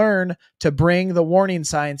to bring the warning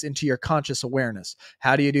signs into your conscious awareness.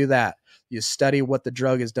 How do you do that? You study what the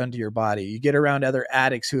drug has done to your body. You get around other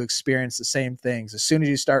addicts who experience the same things. As soon as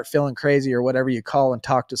you start feeling crazy or whatever, you call and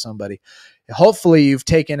talk to somebody. Hopefully you've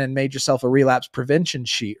taken and made yourself a relapse prevention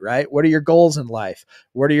sheet, right? What are your goals in life?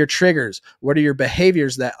 What are your triggers? What are your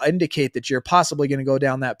behaviors that indicate that you're possibly going to go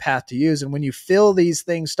down that path to use? And when you feel these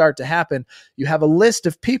things start to happen, you have a list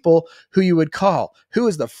of people who you would call. Who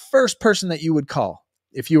is the first person that you would call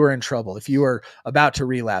if you were in trouble, if you were about to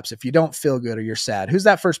relapse, if you don't feel good or you're sad? Who's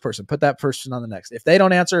that first person? Put that person on the next. If they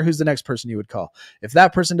don't answer, who's the next person you would call? If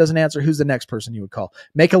that person doesn't answer, who's the next person you would call?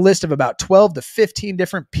 Make a list of about 12 to 15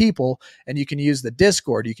 different people, and you can use the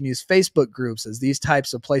Discord. You can use Facebook groups as these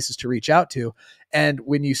types of places to reach out to. And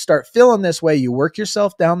when you start feeling this way, you work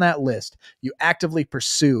yourself down that list. You actively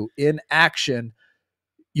pursue in action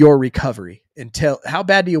your recovery. Until, how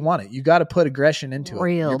bad do you want it? You got to put aggression into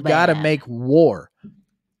it. You've got to make war.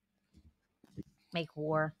 Make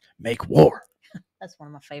war. Make war. That's one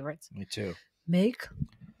of my favorites. Me too. Make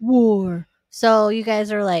war. So you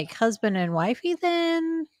guys are like husband and wifey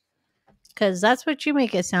then? Because that's what you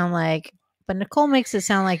make it sound like. But Nicole makes it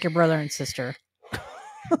sound like your brother and sister.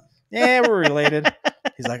 Yeah, we're related.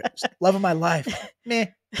 He's like, love of my life. Meh.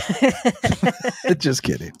 Just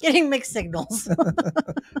kidding. Getting mixed signals.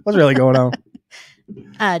 What's really going on?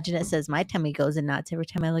 Jeanette says, my tummy goes in knots every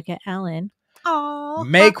time I look at Alan. Oh,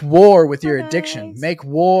 make war with your addiction. Nice. Make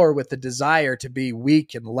war with the desire to be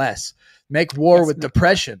weak and less. Make war with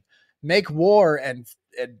depression. Make war and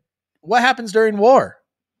what happens during war?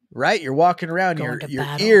 Right? You're walking around, your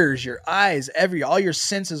ears, your eyes, all your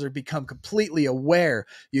senses are become completely aware.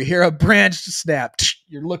 You hear a branch snap.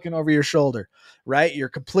 You're looking over your shoulder, right? You're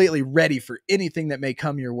completely ready for anything that may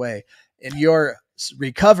come your way. In your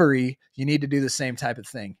recovery, you need to do the same type of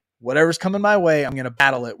thing. Whatever's coming my way, I'm going to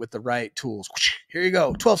battle it with the right tools. Here you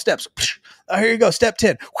go. 12 steps. Oh, here you go. Step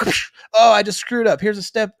 10. Oh, I just screwed up. Here's a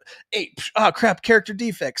step 8. Oh, crap. Character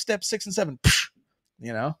defect. Step 6 and 7.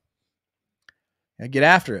 And get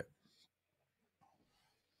after it.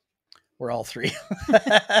 We're all three.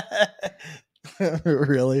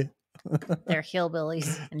 Really? They're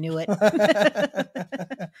hillbillies. I knew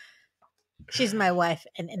it. She's my wife,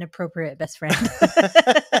 an inappropriate best friend.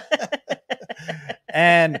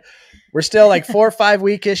 And we're still like 4 or 5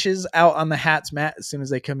 weekishes out on the hats, Matt. As soon as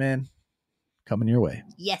they come in, coming your way.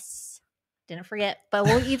 Yes. Didn't forget. But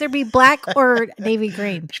we'll either be black or navy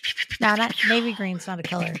green. No, not navy green's not a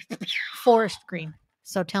color. Forest green.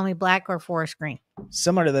 So tell me black or forest green.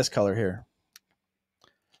 Similar to this color here.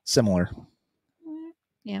 Similar.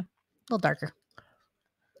 Yeah. A little darker.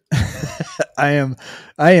 I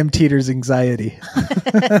am Teeter's anxiety.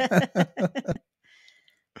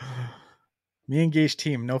 Me and Gage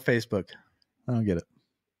team, no Facebook. I don't get it.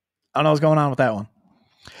 I don't know what's going on with that one.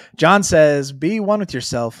 John says, be one with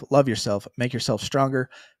yourself, love yourself, make yourself stronger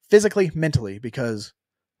physically, mentally, because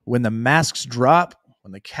when the masks drop,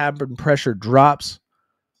 when the cabin pressure drops,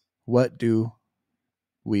 what do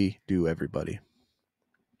we do, everybody?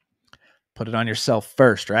 Put it on yourself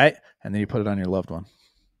first, right? And then you put it on your loved one.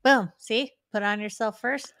 Boom. See? Put it on yourself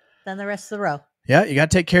first, then the rest of the row. Yeah, you got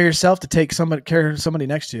to take care of yourself to take care of somebody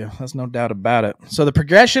next to you. There's no doubt about it. So the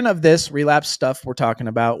progression of this relapse stuff we're talking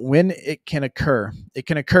about, when it can occur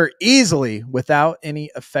easily without any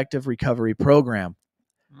effective recovery program.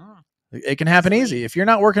 It can happen easy. If you're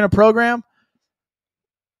not working a program,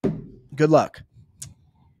 good luck.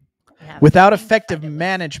 Without effective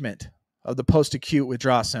management of the post-acute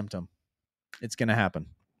withdrawal symptom, it's going to happen.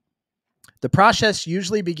 The process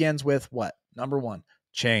usually begins with what? Number 1,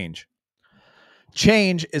 change.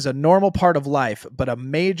 Change is a normal part of life, but a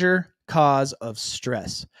major cause of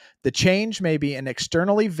stress. The change may be an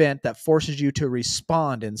external event that forces you to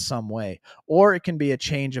respond in some way, or it can be a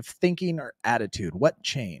change of thinking or attitude. What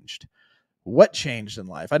changed? What changed in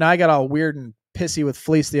life? I know I got all weird and pissy with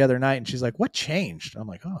Fleece the other night, and she's like, what changed? I'm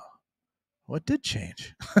like, oh, what did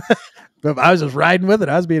change? But I was just riding with it.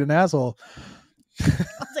 I was being an asshole. I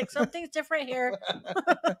was like, something's different here.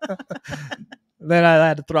 Then I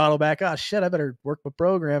had to throttle back. Oh, shit, I better work my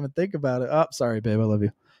program and think about it. Oh, sorry, babe. I love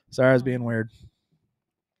you. Sorry, I was being weird.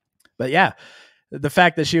 But yeah, the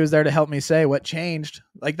fact that she was there to help me say what changed,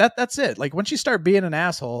 like that's it. Like once you start being an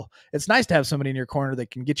asshole, it's nice to have somebody in your corner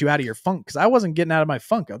that can get you out of your funk. Cause I wasn't getting out of my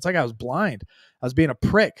funk. It's like I was blind. I was being a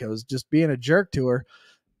prick. I was just being a jerk to her.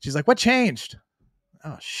 She's like, what changed?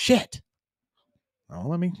 Oh, shit. Oh,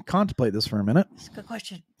 let me contemplate this for a minute. That's a good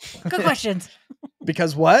question. Good questions.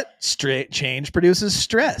 Because what? Straight change produces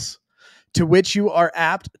stress, to which you are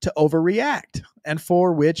apt to overreact and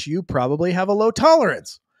for which you probably have a low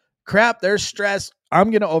tolerance. Crap, there's stress. I'm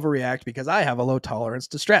going to overreact because I have a low tolerance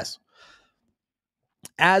to stress.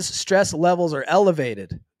 As stress levels are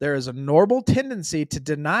elevated, there is a normal tendency to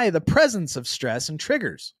deny the presence of stress and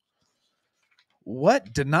triggers.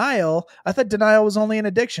 What? Denial? I thought denial was only an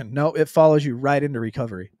addiction. No, it follows you right into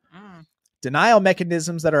recovery. Denial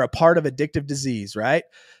mechanisms that are a part of addictive disease, right?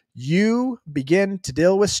 You begin to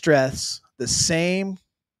deal with stress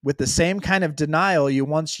with the same kind of denial you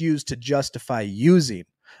once used to justify using.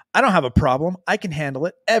 I don't have a problem. I can handle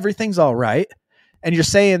it. Everything's all right. And you're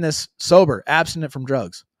saying this sober, abstinent from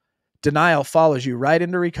drugs. Denial follows you right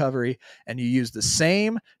into recovery, and you use the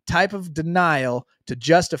same type of denial to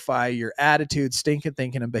justify your attitude, stinking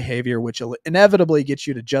thinking, and behavior, which will inevitably get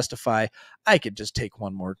you to justify, I could just take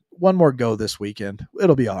one more go this weekend.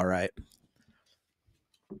 It'll be all right.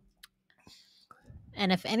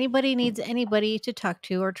 And if anybody needs anybody to talk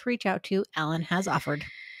to or to reach out to, Alan has offered.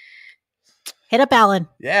 Hit up Alan.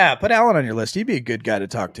 Yeah, put Alan on your list. He'd be a good guy to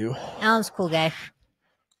talk to. Alan's a cool guy.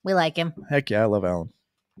 We like him. Heck yeah, I love Alan.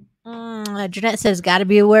 Jeanette says, got to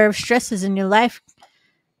be aware of stresses in your life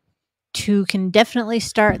can definitely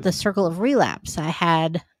start the circle of relapse. I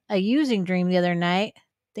had a using dream the other night.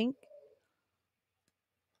 Think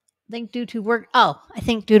due to work. Oh, I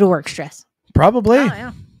think due to work stress. Probably. Oh,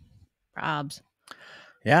 yeah. Probs.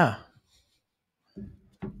 Yeah.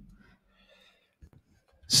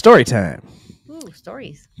 Story time. Ooh,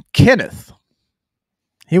 stories. Kenneth.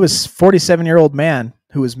 He was a 47-year-old man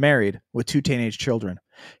who was married with 2 teenage children.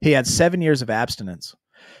 He had 7 years of abstinence.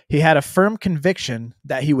 He had a firm conviction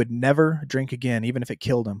that he would never drink again, even if it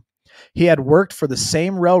killed him. He had worked for the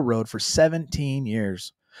same railroad for 17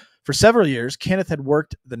 years. For several years, Kenneth had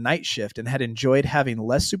worked the night shift and had enjoyed having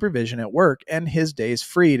less supervision at work and his days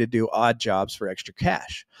free to do odd jobs for extra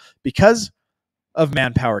cash. Because of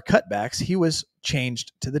manpower cutbacks, he was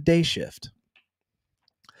changed to the day shift.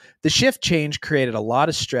 The shift change created a lot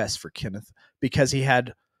of stress for Kenneth because he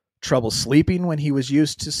had trouble sleeping when he was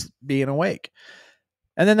used to being awake.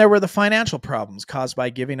 And then there were the financial problems caused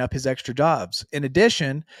by giving up his extra jobs. In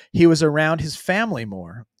addition, he was around his family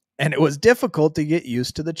more, and it was difficult to get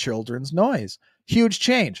used to the children's noise. Huge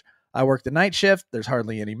change. I work the night shift. There's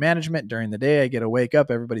hardly any management. During the day, I get to wake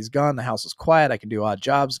up. Everybody's gone. The house is quiet. I can do odd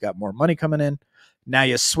jobs. Got more money coming in. Now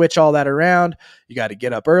you switch all that around. You got to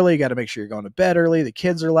get up early. You got to make sure you're going to bed early. The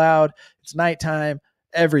kids are loud. It's nighttime.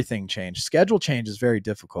 Everything changed. Schedule change is very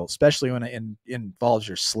difficult, especially when it involves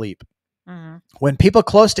your sleep. Mm-hmm. When people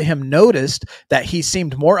close to him noticed that he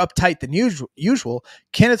seemed more uptight than usual,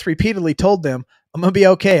 Kenneth repeatedly told them, I'm going to be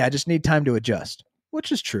okay. I just need time to adjust,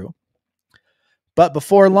 which is true. But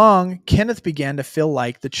before long, Kenneth began to feel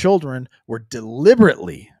like the children were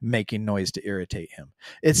deliberately making noise to irritate him.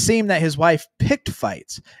 It seemed that his wife picked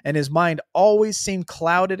fights, and his mind always seemed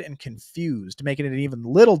clouded and confused, making it even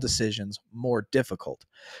little decisions more difficult.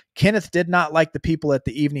 Kenneth did not like the people at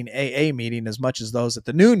the evening AA meeting as much as those at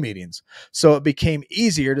the noon meetings, so it became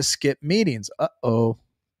easier to skip meetings. Uh-oh.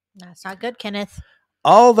 That's not good, Kenneth.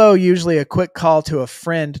 Although usually a quick call to a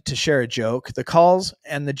friend to share a joke, the calls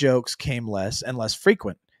and the jokes came less and less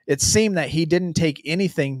frequent. It seemed that it didn't take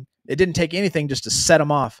anything just to set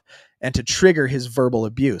him off and to trigger his verbal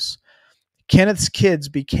abuse. Kenneth's kids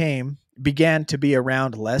began to be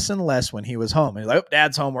around less and less when he was home. He's like, oh,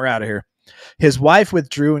 Dad's home, we're out of here. His wife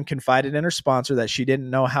withdrew and confided in her sponsor that she didn't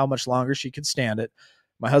know how much longer she could stand it.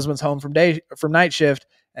 My husband's home from night shift,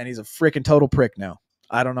 and he's a freaking total prick now.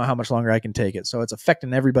 I don't know how much longer I can take it. So it's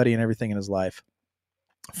affecting everybody and everything in his life.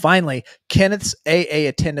 Finally, Kenneth's AA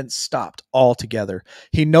attendance stopped altogether.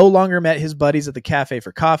 He no longer met his buddies at the cafe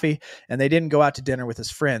for coffee, and they didn't go out to dinner with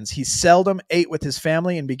his friends. He seldom ate with his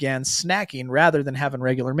family and began snacking rather than having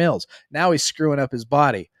regular meals. Now he's screwing up his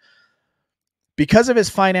body. Because of his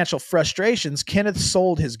financial frustrations, Kenneth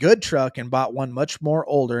sold his good truck and bought one much more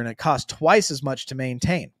older, and it cost twice as much to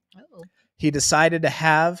maintain. Uh-oh. He decided to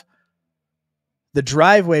have the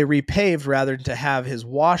driveway repaved rather than to have his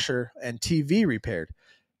washer and TV repaired.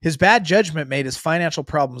 His bad judgment made his financial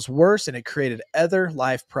problems worse, and it created other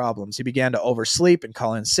life problems. He began to oversleep and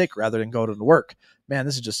call in sick rather than go to work. Man,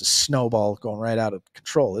 this is just a snowball going right out of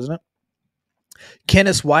control, isn't it?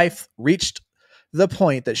 Kenneth's wife reached the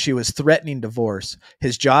point that she was threatening divorce.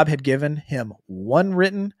 His job had given him 1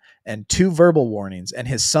 written and 2 verbal warnings, and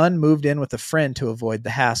his son moved in with a friend to avoid the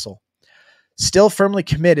hassle. Still firmly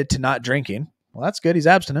committed to not drinking, well, that's good, he's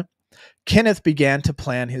abstinent, Kenneth began to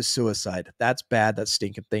plan his suicide. That's bad, that's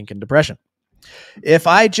stinking thinking depression. If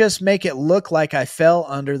I just make it look like I fell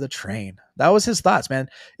under the train. That was his thoughts, man.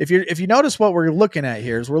 If you notice what we're looking at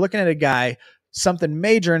here is we're looking at a guy, something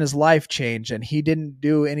major in his life changed, and he didn't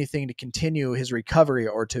do anything to continue his recovery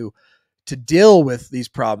or to deal with these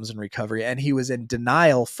problems in recovery. And he was in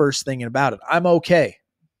denial first thing about it. I'm okay.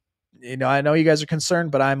 You know, I know you guys are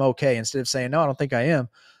concerned, but I'm okay. Instead of saying, no, I don't think I am.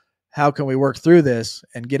 How can we work through this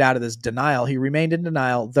and get out of this denial? He remained in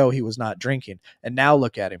denial, though he was not drinking. And now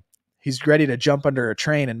look at him. He's ready to jump under a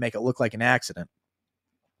train and make it look like an accident.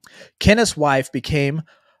 Kenneth's wife became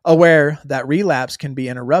aware that relapse can be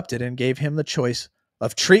interrupted and gave him the choice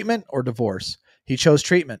of treatment or divorce. He chose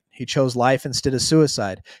treatment. He chose life instead of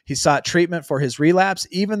suicide. He sought treatment for his relapse,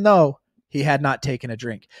 even though he had not taken a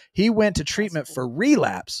drink. He went to treatment for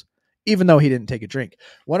relapse, even though he didn't take a drink.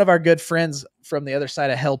 One of our good friends from the Other Side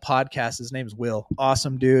of Hell podcast, his name's Will.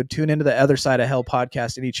 Awesome dude. Tune into the Other Side of Hell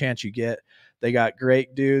podcast any chance you get. They got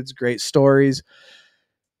great dudes, great stories.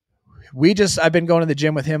 I've been going to the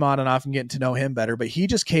gym with him on and off and getting to know him better, but he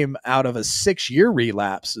just came out of a 6-year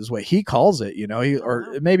relapse is what he calls it, you know,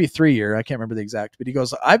 or maybe 3-year. I can't remember the exact, but he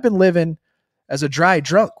goes, I've been living as a dry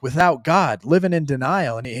drunk without God, living in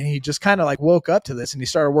denial. And he just kind of like woke up to this, and he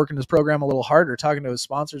started working his program a little harder, talking to his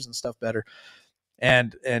sponsors and stuff better.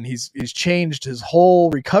 And he's changed his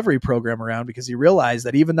whole recovery program around because he realized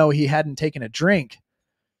that even though he hadn't taken a drink,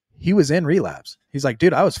 he was in relapse. He's like,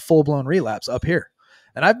 dude, I was full blown relapse up here.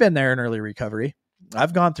 And I've been there in early recovery.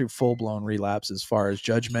 I've gone through full blown relapse as far as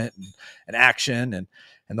judgment and action and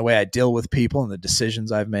the way I deal with people and the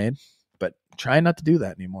decisions I've made, but try not to do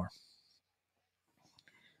that anymore.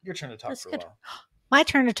 Your turn to talk. That's for good. A while. My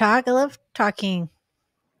turn to talk. I love talking.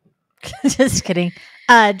 Just kidding.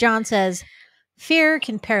 John says, fear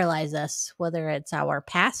can paralyze us, whether it's our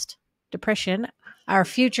past, depression, our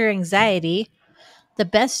future anxiety. The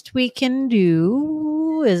best we can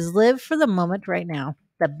do is live for the moment right now.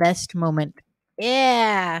 The best moment.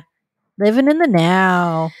 Yeah. Living in the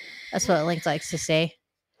now. That's what Link likes to say.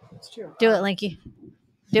 It's true. Do it, Linky.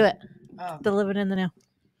 Do it. The living in the now.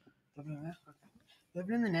 Living in the now.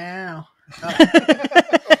 Living in the now. What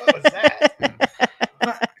was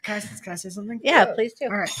that? Can I say something? Yeah, please do.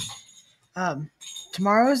 All right.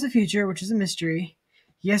 Tomorrow is the future, which is a mystery.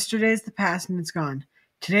 Yesterday is the past, and it's gone.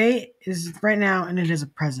 Today is right now, and it is a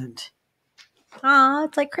present. Aw,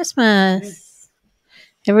 it's like Christmas.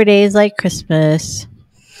 Every day is like Christmas.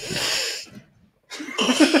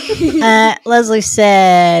 Leslie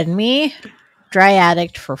said, me, dry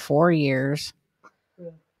addict for 4 years.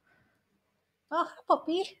 Oh,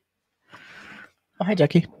 puppy. Oh, hi,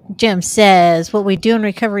 Jackie. Jim says, what we do in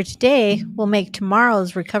recovery today will make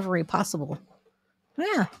tomorrow's recovery possible.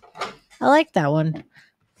 Yeah, I like that one.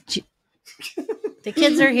 The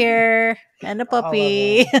kids are here and a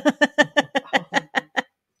puppy.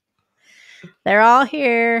 They're all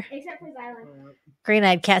here. Except for Zylan.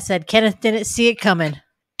 Green-eyed cat said, Kenneth didn't see it coming.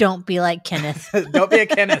 Don't be like Kenneth. Don't be a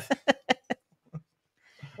Kenneth.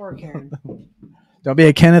 Or a Karen. Don't be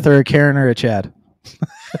a Kenneth or a Karen or a Chad.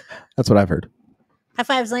 That's what I've heard. High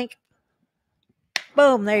fives, Link.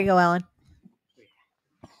 Boom. There you go, Ellen.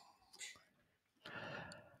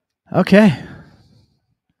 Okay.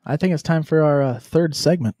 I think it's time for our third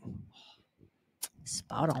segment.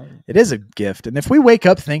 Spot on. It is a gift. And if we wake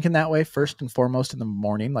up thinking that way first and foremost in the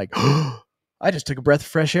morning, like, oh, I just took a breath of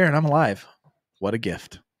fresh air and I'm alive. What a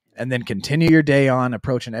gift. And then continue your day on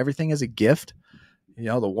approaching everything as a gift. You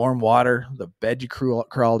know, the warm water, the bed you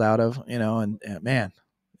crawled out of, you know, and man,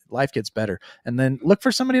 life gets better. And then look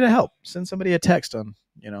for somebody to help. Send somebody a text on,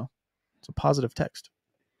 you know, it's a positive text.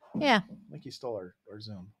 Yeah. Like you stole our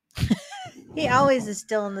Zoom. He always is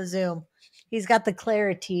still in the Zoom. He's got the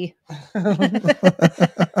clarity. I got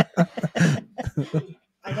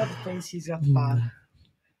the face, he's got the bottom.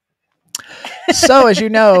 So, as you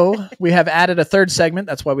know, we have added a third segment.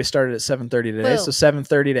 That's why we started at 7:30 today. Boom. So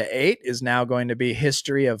 7:30 to 8 is now going to be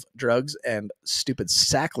history of drugs and stupid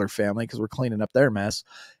Sackler family because we're cleaning up their mess.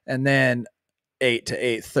 And then 8 to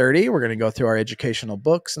 8:30, we're going to go through our educational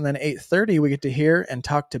books. And then 8:30, we get to hear and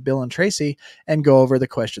talk to Bill and Tracy and go over the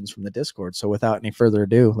questions from the Discord. So without any further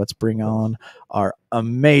ado, let's bring on our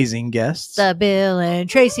amazing guests. The Bill and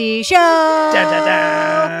Tracy Show. Da, da,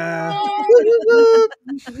 da.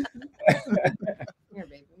 Here,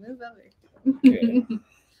 baby, move over. Okay.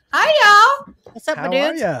 Hi, y'all. What's up, How my are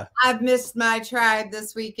dudes? ya? I've missed my tribe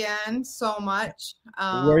this weekend so much.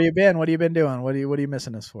 Where you been? What have you been doing? What are you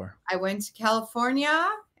missing us for? I went to California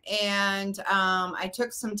and I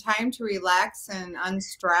took some time to relax and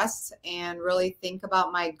unstress and really think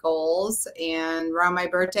about my goals. And around my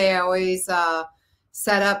birthday, I always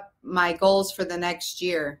set up my goals for the next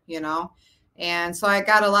year, you know. And so I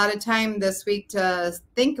got a lot of time this week to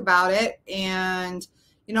think about it. And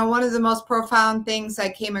you know, one of the most profound things I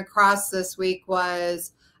came across this week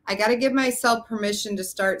was I got to give myself permission to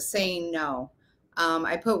start saying no.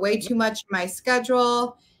 I put way too much in my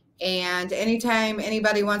schedule, and anytime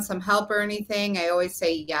anybody wants some help or anything, I always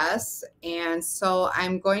say yes. And so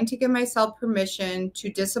I'm going to give myself permission to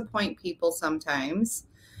disappoint people sometimes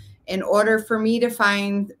in order for me to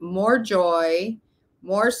find more joy,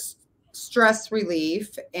 more stress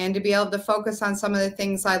relief, and to be able to focus on some of the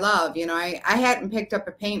things I love. You know, I hadn't picked up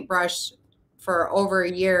a paintbrush for over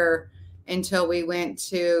a year until we went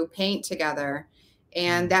to paint together.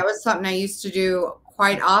 And that was something I used to do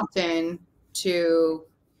quite often to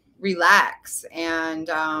relax. And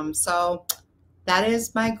so that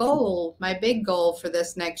is my goal. My big goal for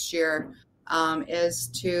this next year is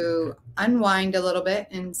to unwind a little bit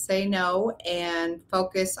and say no and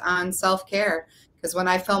focus on self-care. Because when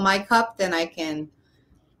I fill my cup, then I can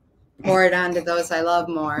pour it onto those I love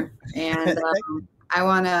more. And I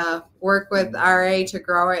want to work with RA to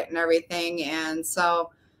grow it and everything. And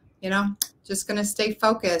so, you know, just going to stay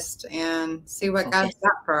focused and see what God's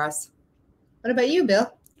got for us. What about you,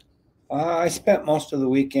 Bill? I spent most of the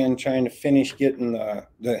weekend trying to finish getting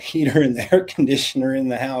the heater and the air conditioner in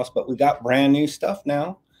the house, but we got brand new stuff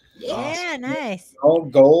now. Yeah, nice. All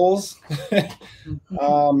goals.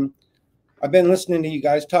 I've been listening to you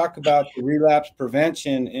guys talk about the relapse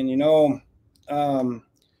prevention, and you know,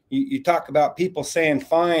 you talk about people saying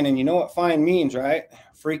fine, and you know what fine means, right?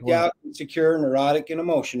 Freaked out, insecure, neurotic, and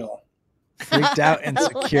emotional. Freaked out,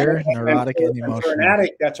 insecure, neurotic, and emotional. For an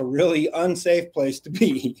addict, that's a really unsafe place to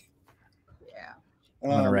be. Yeah. I'm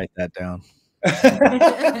going to write that down.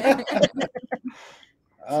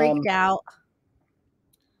 Freaked out.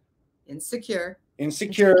 Insecure,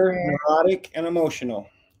 neurotic, and emotional.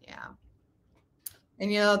 Yeah.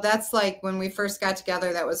 And, you know, that's like when we first got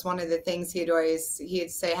together, that was one of the things he'd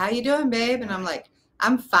say, how you doing, babe? And I'm like,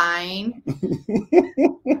 I'm fine.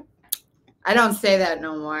 I don't say that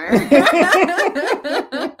no more.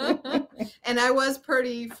 And I was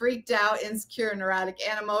pretty freaked out, insecure, neurotic,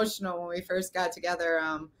 and emotional when we first got together.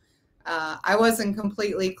 I wasn't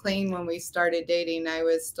completely clean when we started dating. I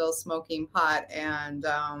was still smoking pot, and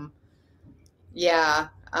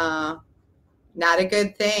not a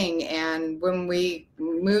good thing. And when we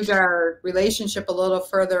moved our relationship a little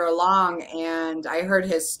further along and I heard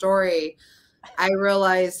his story, I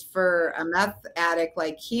realized for a meth addict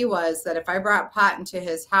like he was, that if I brought pot into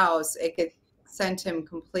his house, it could send him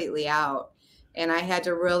completely out. And I had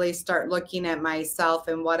to really start looking at myself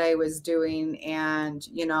and what I was doing. And,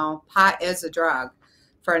 you know, pot is a drug.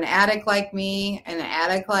 For an addict like me and an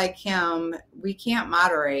addict like him, we can't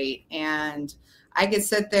moderate. And I could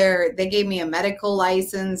sit there, they gave me a medical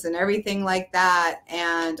license and everything like that.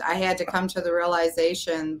 And I had to come to the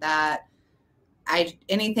realization that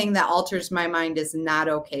anything that alters my mind is not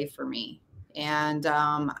okay for me. And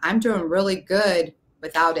I'm doing really good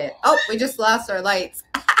without it. Oh, we just lost our lights.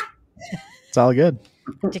 It's all good.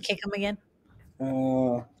 Did you kick him again?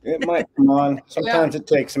 It might come on. Sometimes it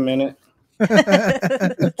takes a minute.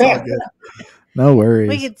 It's all good. No worries.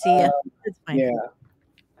 We can see you. It's fine. Yeah.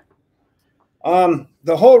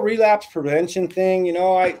 The whole relapse prevention thing, you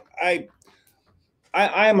know, I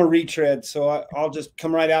am a retread, so I'll just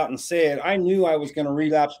come right out and say it. I knew I was going to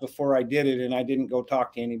relapse before I did it, and I didn't go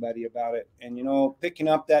talk to anybody about it. And, you know, picking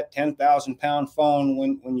up that 10,000-pound phone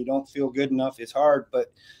when you don't feel good enough is hard,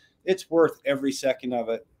 but it's worth every second of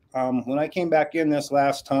it. When I came back in this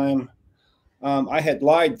last time, I had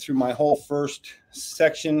lied through my whole first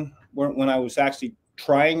section when I was actually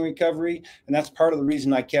trying recovery, and that's part of the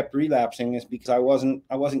reason I kept relapsing, is because I wasn't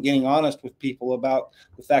getting honest with people about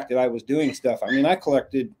the fact that I was doing stuff. I mean, I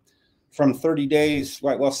collected from 30 days,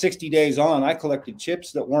 well, 60 days on, I collected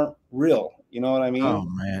chips that weren't real. You know what I mean? Oh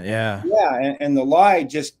man, yeah. Yeah, and the lie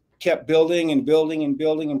just kept building and building and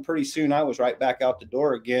building, and pretty soon I was right back out the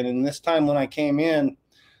door again. And this time when I came in,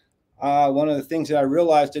 one of the things that I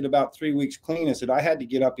realized at about 3 weeks clean is that I had to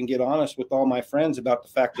get up and get honest with all my friends about the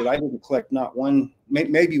fact that I didn't collect not one,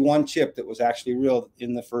 maybe one chip that was actually real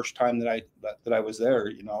in the first time that I was there,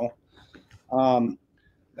 you know.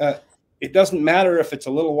 It doesn't matter if it's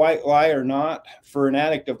a little white lie or not. For an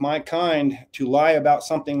addict of my kind, to lie about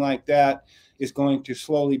something like that is going to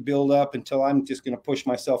slowly build up until I'm just going to push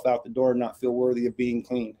myself out the door and not feel worthy of being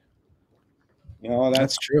clean. You know,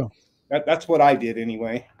 That's true. That's what I did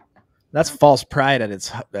anyway. That's false pride at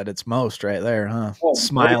its most right there, huh? Oh,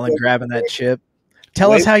 Smiling, grabbing that chip.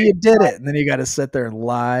 Tell us how you did it. And then you got to sit there and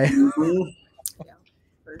lie. Yeah,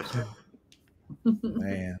 for sure.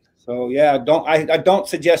 Man. So yeah, I don't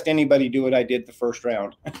suggest anybody do what I did the first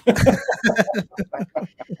round.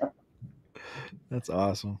 That's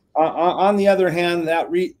awesome. On the other hand,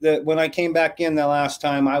 that when I came back in the last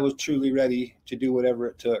time, I was truly ready to do whatever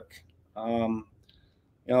it took. You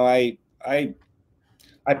know,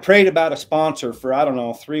 I prayed about a sponsor for, I don't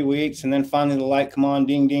know, 3 weeks, and then finally the light come on,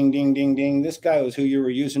 ding, ding, ding, ding, ding. This guy was who you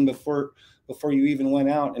were using before you even went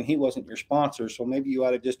out, and he wasn't your sponsor. So maybe you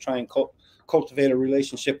ought to just try and cultivate a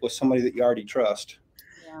relationship with somebody that you already trust.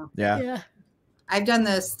 Yeah. I've done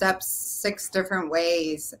the steps 6 different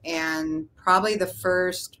ways, and probably the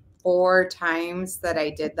first 4 times that I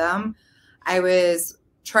did them, I was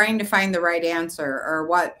trying to find the right answer or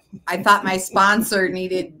what I thought my sponsor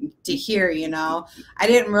needed to hear. You know, I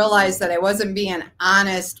didn't realize that I wasn't being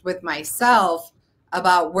honest with myself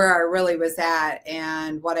about where I really was at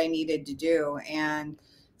and what I needed to do. And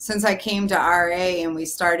since I came to RA and we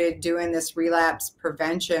started doing this relapse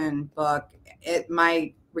prevention book,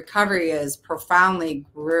 my recovery is profoundly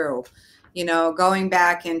grew. You know, going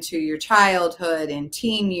back into your childhood and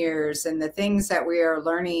teen years and the things that we are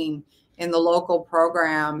learning in the local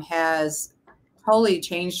program has totally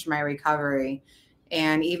changed my recovery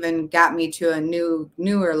and even got me to a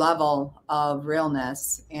newer level of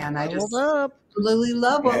realness. And I just absolutely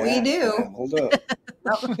love what we do. Hold up.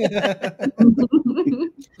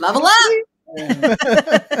 Level up.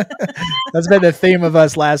 That's been the theme of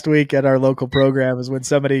us last week at our local program, is when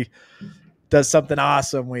somebody does something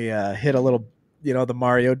awesome, we hit a little, you know, the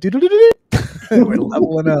Mario. We're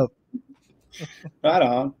leveling up. Right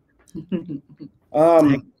on.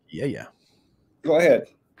 Yeah. Go ahead.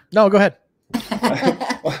 No, go ahead.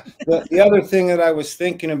 The other thing that I was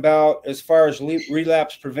thinking about as far as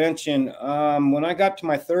relapse prevention, when I got to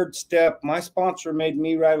my 3rd step, my sponsor made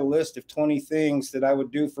me write a list of 20 things that I would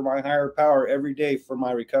do for my higher power every day for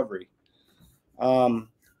my recovery. And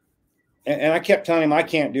I kept telling him, I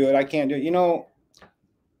can't do it. I can't do it. You know,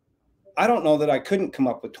 I don't know that I couldn't come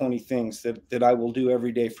up with 20 things that I will do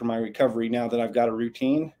every day for my recovery now that I've got a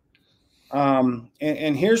routine.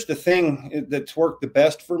 And here's the thing that's worked the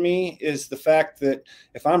best for me is the fact that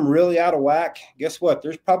if I'm really out of whack, guess what?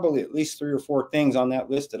 There's probably at least 3 or 4 things on that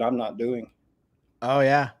list that I'm not doing. Oh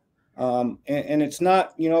yeah. And it's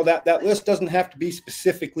not, you know, that list doesn't have to be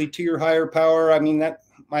specifically to your higher power. I mean, that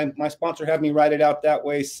my sponsor had me write it out that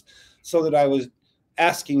way so that I was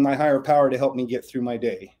asking my higher power to help me get through my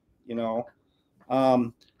day. You know,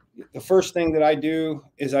 the first thing that I do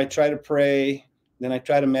is I try to pray. Then I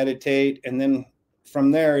try to meditate, and then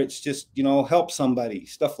from there, it's just, you know, help somebody,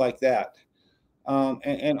 stuff like that.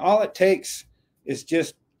 And all it takes is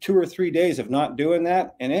just 2 or 3 days of not doing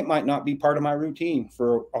that, and it might not be part of my routine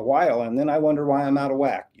for a while, and then I wonder why I'm out of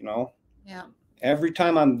whack, you know? Yeah. Every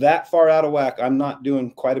time I'm that far out of whack, I'm not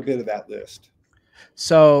doing quite a bit of that list.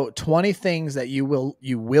 So 20 things that you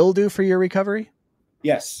will do for your recovery?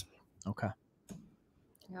 Yes. Okay.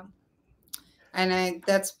 And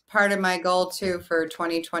that's part of my goal too for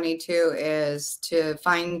 2022 is to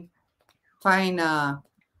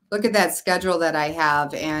look at that schedule that I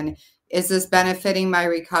have, and is this benefiting my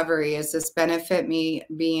recovery? Is this benefit me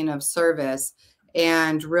being of service?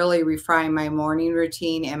 And really refine my morning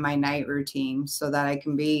routine and my night routine so that I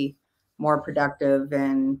can be more productive.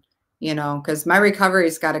 And, you know, because my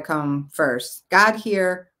recovery's got to come first. God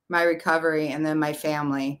here, my recovery, and then my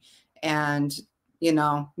family. And you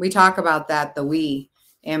know, we talk about that, the we,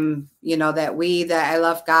 and, you know, that I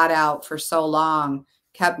left God out for so long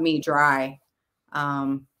kept me dry.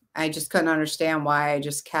 I just couldn't understand why I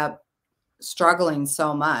just kept struggling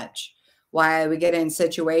so much, why I would get in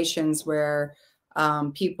situations where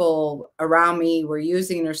people around me were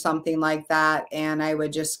using or something like that, and I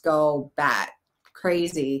would just go bat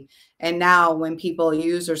crazy. And now when people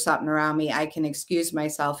use or something around me, I can excuse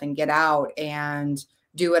myself and get out and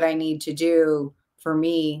do what I need to do for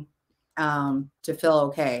me to feel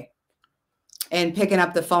okay. And picking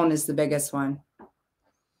up the phone is the biggest one.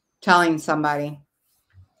 Telling somebody.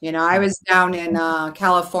 You know, I was down in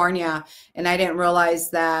California, and I didn't realize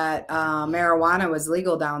that marijuana was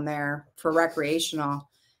legal down there for recreational.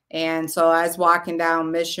 And so I was walking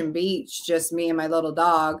down Mission Beach, just me and my little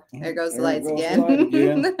dog. There goes the lights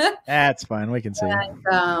again. That's fine. We can see.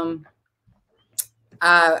 And,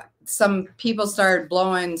 some people started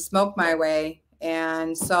blowing smoke my way.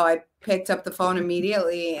 And so I picked up the phone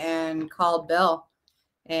immediately and called Bill.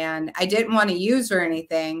 And I didn't want to use or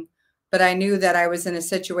anything, but I knew that I was in a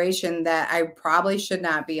situation that I probably should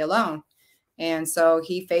not be alone. And so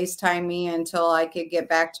he FaceTimed me until I could get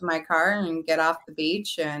back to my car and get off the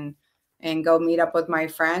beach and go meet up with my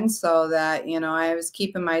friends, so that, you know, I was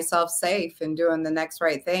keeping myself safe and doing the next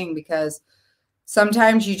right thing, because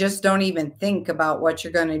sometimes you just don't even think about what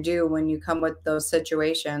you're going to do when you come with those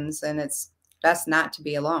situations, and it's best not to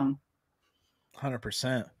be alone.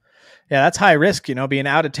 100%. Yeah, that's high risk, you know, being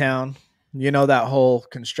out of town. You know, that whole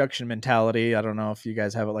construction mentality. I don't know if you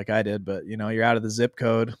guys have it like I did, but, you know, you're out of the zip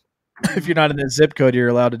code. If you're not in the zip code, you're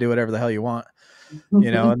allowed to do whatever the hell you want, you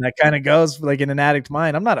know, and that kind of goes like in an addict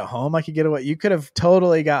mind. I'm not at home. I could get away. You could have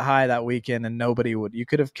totally got high that weekend and nobody would. You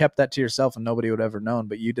could have kept that to yourself and nobody would have ever known,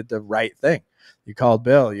 but you did the right thing. You called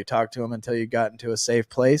Bill. You talked to him until you got into a safe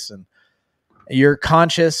place, and you're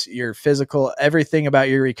conscious, your physical, everything about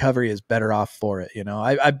your recovery is better off for it. You know,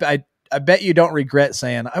 I bet you don't regret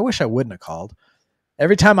saying, I wish I wouldn't have called.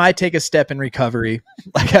 Every time I take a step in recovery,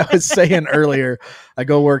 like I was saying earlier, I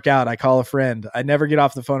go work out, I call a friend. I never get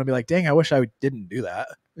off the phone and be like, dang, I wish I didn't do that.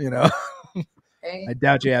 You know, I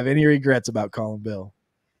doubt you have any regrets about calling Bill.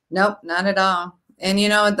 Nope, not at all. And, you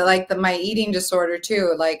know, my eating disorder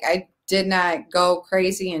too, like I did not go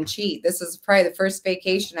crazy and cheat. This is probably the first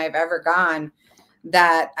vacation I've ever gone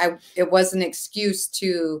that it was an excuse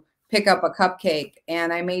to pick up a cupcake.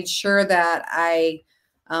 And I made sure that I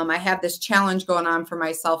have this challenge going on for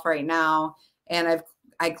myself right now, and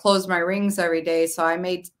I close my rings every day. So I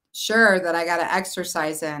made sure that I got to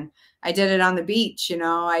exercise in. I did it on the beach, you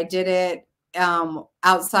know, I did it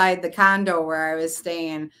outside the condo where I was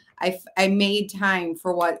staying. I made time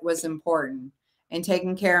for what was important, and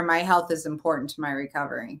taking care of my health is important to my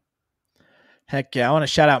recovery. Heck yeah. I want to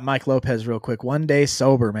shout out Mike Lopez real quick. 1 day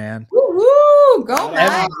sober, man. Woo-hoo! Go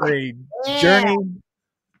Mike. Every journey.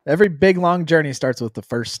 Every big, long journey starts with the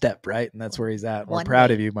first step, right? And that's where he's at. We're proud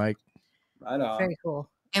of you, Mike. I know. Very cool.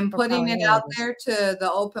 And putting it out there to the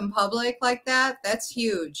open public like that, that's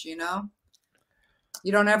huge, you know?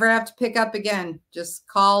 You don't ever have to pick up again. Just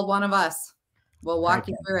call one of us. We'll walk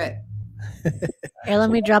you through it. Here, let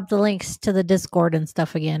me drop the links to the Discord and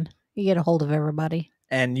stuff again. You get a hold of everybody.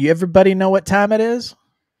 And everybody know what time it is?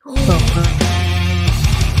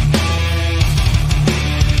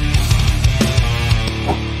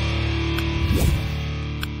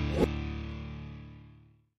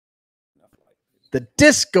 The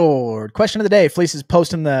Discord. Question of the day. Fleece is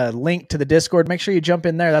posting the link to the Discord. Make sure you jump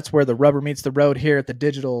in there. That's where the rubber meets the road here at the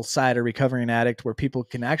digital side of Recovering Addict, where people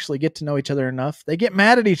can actually get to know each other enough. They get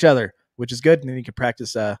mad at each other, which is good. And then you can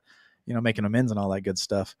practice, making amends and all that good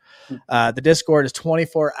stuff. The Discord is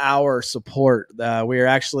 24-hour support. We are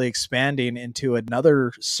actually expanding into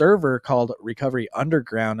another server called Recovery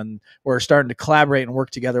Underground, and we're starting to collaborate and work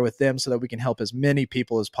together with them so that we can help as many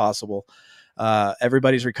people as possible.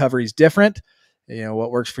 Everybody's recovery is different. You know,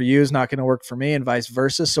 what works for you is not going to work for me, and vice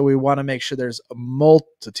versa. So we want to make sure there's a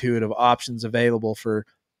multitude of options available for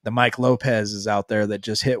the Mike Lopez is out there that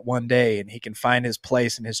just hit 1 day, and he can find his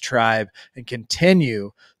place in his tribe and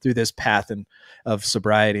continue through this path of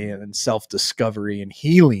sobriety and self-discovery and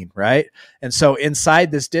healing, right? And so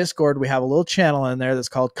inside this Discord, we have a little channel in there that's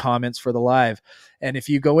called Comments for the Live. And if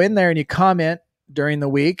you go in there and you comment during the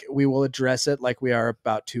week, we will address it like we are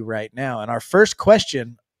about to right now. And our first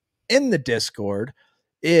question in the Discord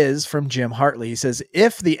is from Jim Hartley. He says,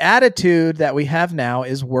 if the attitude that we have now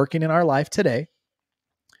is working in our life today,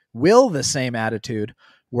 will the same attitude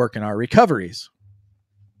work in our recoveries?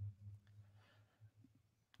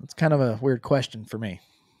 That's kind of a weird question for me.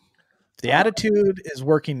 If the attitude is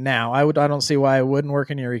working now, I don't see why it wouldn't work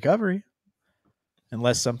in your recovery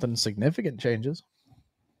unless something significant changes.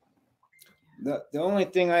 The only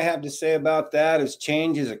thing I have to say about that is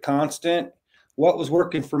change is a constant. What was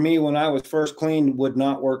working for me when I was first clean would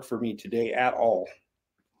not work for me today at all.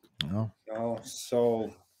 No. So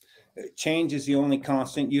change is the only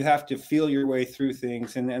constant. You have to feel your way through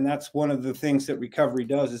things. And that's one of the things that recovery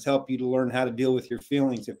does, is help you to learn how to deal with your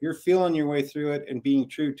feelings. If you're feeling your way through it and being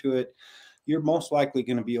true to it, you're most likely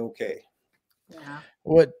going to be okay. Yeah.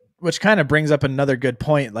 Which kind of brings up another good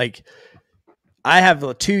point. Like, I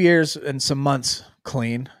have 2 years and some months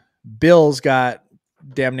clean. Bill's got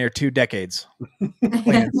damn near 2 decades clean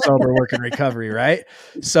and sober, work and recovery, right?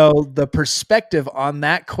 So the perspective on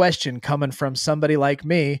that question coming from somebody like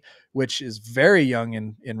me, which is very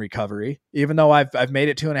young in recovery, even though I've made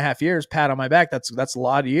it 2.5 years, pat on my back. That's a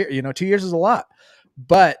lot of years. 2 years is a lot.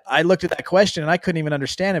 But I looked at that question and I couldn't even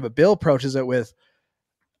understand it. But Bill approaches it with,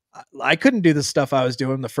 I couldn't do the stuff I was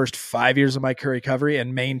doing the first 5 years of my recovery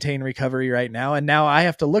and maintain recovery right now. And now I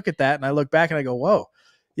have to look at that and I look back and I go, whoa,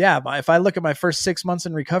 yeah. If I look at my first 6 months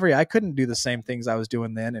in recovery, I couldn't do the same things I was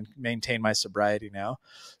doing then and maintain my sobriety now.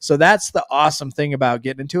 So that's the awesome thing about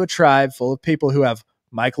getting into a tribe full of people who have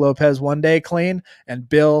Mike Lopez 1 day clean, and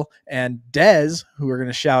Bill and Dez, who we're going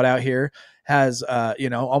to shout out here, has,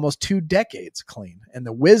 almost 2 decades clean, and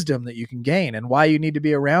the wisdom that you can gain and why you need to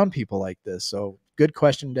be around people like this. So good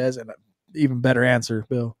question, Des, and an even better answer,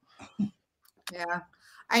 Bill. Yeah.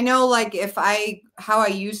 I know, like, how I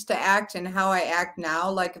used to act and how I act now,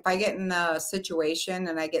 like if I get in a situation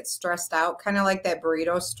and I get stressed out, kind of like that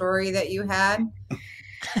burrito story that you had.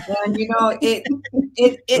 And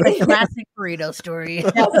it classic burrito story.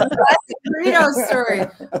 Yeah, classic burrito story.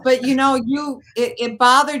 But it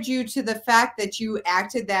bothered you to the fact that you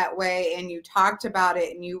acted that way and you talked about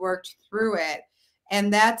it and you worked through it.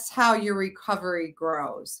 And that's how your recovery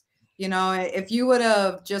grows. If you would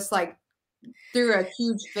have just like threw a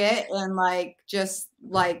huge fit and just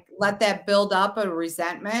let that build up a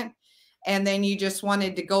resentment, and then you just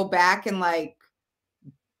wanted to go back and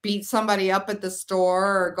beat somebody up at the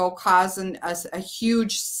store or go cause a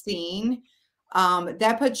huge scene,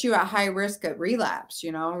 that puts you at high risk of relapse.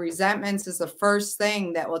 Resentments is the first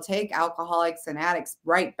thing that will take alcoholics and addicts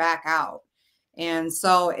right back out. And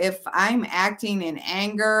so if I'm acting in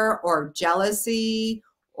anger or jealousy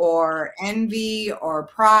or envy or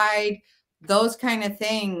pride, those kind of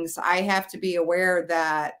things, I have to be aware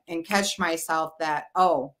that and catch myself that,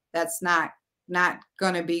 oh, that's not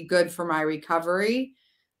going to be good for my recovery,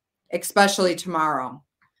 especially tomorrow,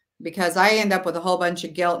 because I end up with a whole bunch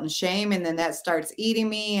of guilt and shame, and then that starts eating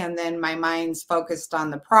me, and then my mind's focused on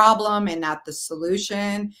the problem and not the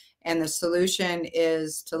solution. And the solution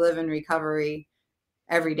is to live in recovery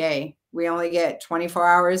every day. We only get 24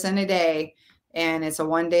 hours in a day, and it's a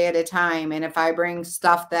 1 day at a time. And if I bring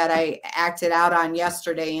stuff that I acted out on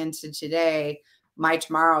yesterday into today, my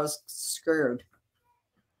tomorrow's screwed.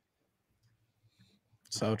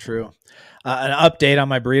 So true. An update on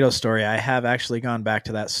my burrito story. I have actually gone back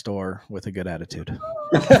to that store with a good attitude.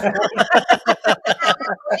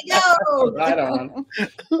 Right on.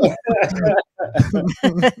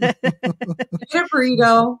 Get a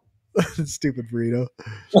burrito. Stupid burrito.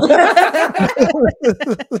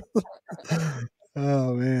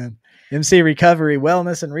 Oh, man. MC Recovery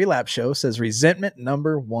Wellness and Relapse Show says resentment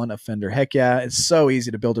 #1 offender. Heck yeah. It's so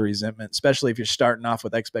easy to build a resentment, especially if you're starting off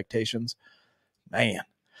with expectations. Man.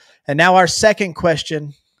 And now our second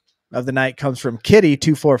question of the night comes from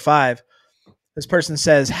Kitty245. This person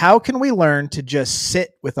says, how can we learn to just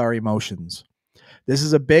sit with our emotions? This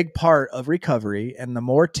is a big part of recovery, and the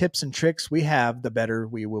more tips and tricks we have, the better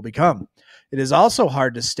we will become. It is also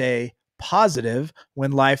hard to stay positive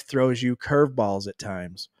when life throws you curveballs at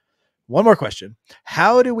times. One more question.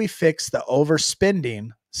 How do we fix the overspending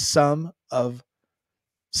some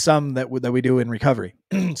that we do in recovery?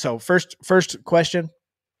 So first question,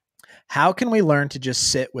 how can we learn to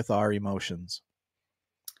just sit with our emotions?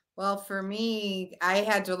 Well, for me, I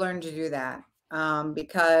had to learn to do that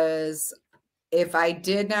because if I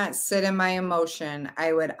did not sit in my emotion,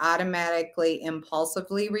 I would automatically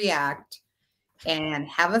impulsively react and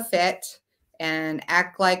have a fit and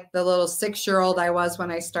act like the little 6-year-old I was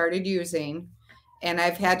when I started using. And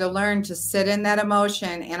I've had to learn to sit in that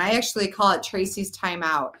emotion. And I actually call it Tracy's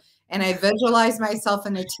timeout. And I visualize myself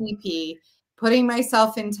in a teepee, putting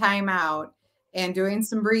myself in timeout and doing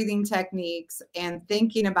some breathing techniques and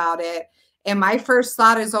thinking about it. And my first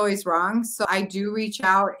thought is always wrong. So I do reach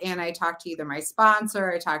out and I talk to either my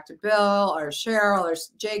sponsor, I talk to Bill or Cheryl or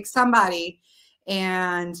Jake, somebody,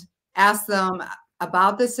 and ask them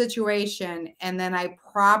about the situation. And then I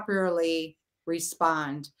properly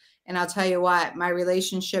respond. And I'll tell you what, my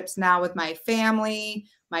relationships now with my family,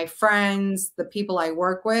 my friends, the people I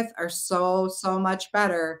work with are so much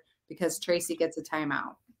better because Tracy gets a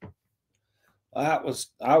timeout. I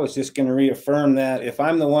was just going to reaffirm that if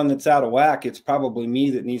I'm the one that's out of whack, it's probably me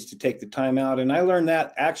that needs to take the time out. And I learned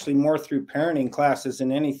that actually more through parenting classes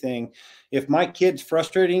than anything. If my kid's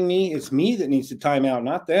frustrating me, it's me that needs to time out,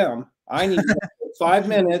 not them. I need to 5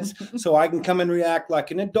 minutes so I can come and react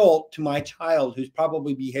like an adult to my child who's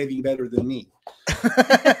probably behaving better than me.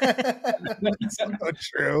 That's so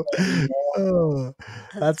true. Oh,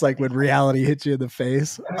 that's like when reality hits you in the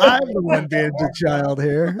face. I'm the one being the child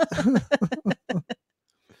here.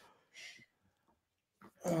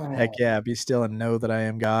 Heck yeah. Be still and know that I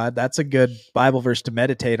am God. That's a good Bible verse to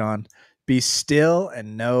meditate on. Be still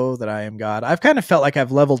and know that I am God. I've kind of felt like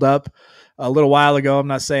I've leveled up a little while ago. I'm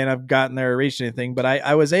not saying I've gotten there or reached anything, but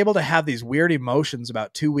I was able to have these weird emotions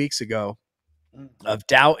about 2 weeks ago of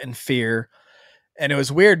doubt and fear. And it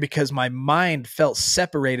was weird because my mind felt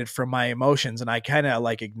separated from my emotions. And I kind of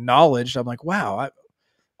like acknowledged, I'm like, wow,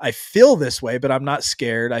 I feel this way, but I'm not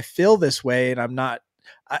scared. I feel this way and I'm not,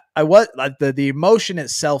 I was like the emotion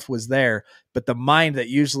itself was there, but the mind that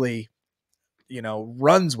usually,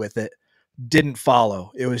 runs with it didn't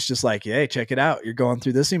follow. It was just like, hey, check it out. You're going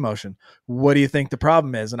through this emotion. What do you think the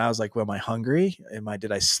problem is? And I was like, well, am I hungry?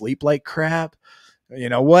 Did I sleep like crap?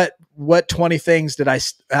 What 20 things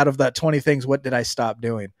out of that 20 things, what did I stop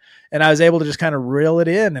doing? And I was able to just kind of reel it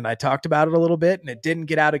in, and I talked about it a little bit, and it didn't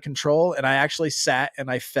get out of control. And I actually sat and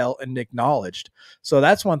I felt and acknowledged. So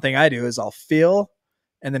that's one thing I do is I'll feel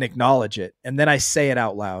and then acknowledge it. And then I say it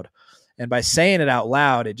out loud. And by saying it out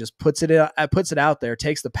loud, it just puts it out there,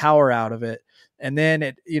 takes the power out of it. And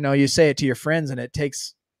then you say it to your friends and it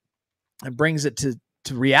brings it to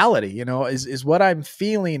reality, is what I'm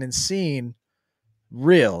feeling and seeing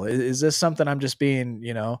real? Is this something I'm just being,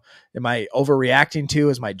 am I overreacting to?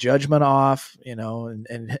 Is my judgment off? And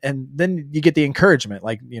then you get the encouragement,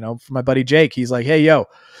 like, from my buddy Jake, he's like, hey, yo,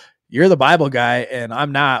 you're the Bible guy and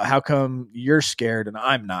I'm not. How come you're scared and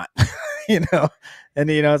I'm not? And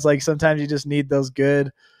it's like sometimes you just need those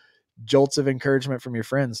good jolts of encouragement from your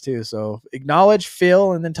friends too. So acknowledge,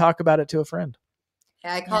 feel, and then talk about it to a friend.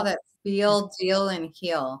 Yeah, I call that feel, deal, and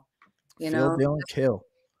heal. Feel, deal, and kill.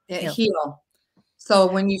 Heal. So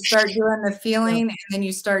when you start doing the feeling and then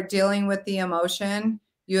you start dealing with the emotion,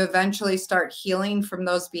 you eventually start healing from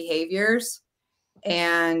those behaviors.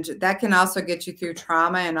 And that can also get you through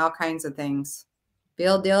trauma and all kinds of things.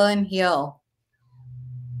 Feel, deal, and heal.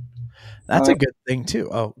 That's a good thing too.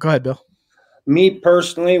 Oh, go ahead, Bill. Me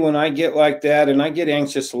personally, when I get like that, and I get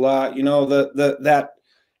anxious a lot, that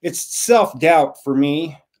it's self-doubt for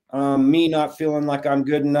me, me not feeling like I'm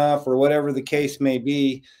good enough or whatever the case may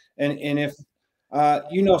be. And if,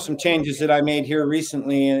 some changes that I made here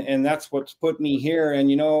recently, and that's what's put me here. And,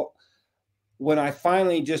 when I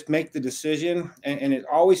finally just make the decision, and it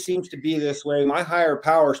always seems to be this way, my higher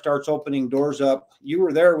power starts opening doors up. You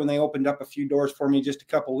were there when they opened up a few doors for me just a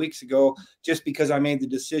couple of weeks ago, just because I made the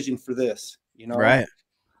decision for this, Right.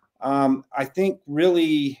 I think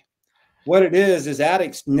really what it is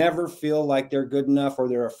addicts never feel like they're good enough or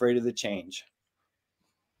they're afraid of the change.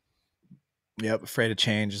 Yep. Afraid of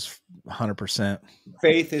change is 100%.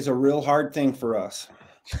 Faith is a real hard thing for us.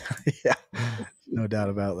 Yeah, no doubt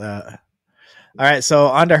about that. All right, so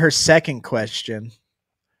on to her second question.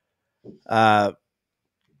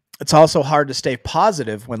 It's also hard to stay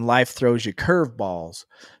positive when life throws you curveballs.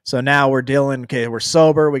 So now we're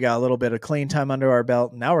sober, we got a little bit of clean time under our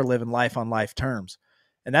belt, and now we're living life on life terms.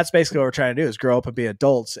 And that's basically what we're trying to do is grow up and be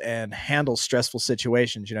adults and handle stressful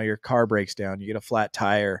situations. Your car breaks down, you get a flat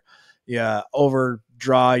tire, you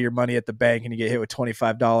overdraw your money at the bank and you get hit with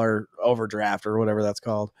 $25 overdraft or whatever that's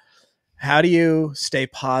called. How do you stay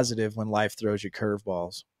positive when life throws you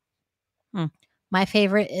curveballs? My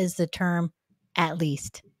favorite is the term "at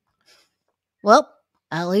least." Well,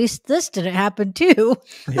 at least this didn't happen too.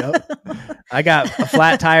 Yep. I got a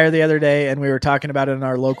flat tire the other day and we were talking about it in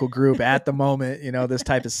our local group at the moment, this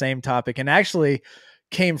type of same topic, and actually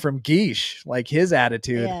came from Geesh, like his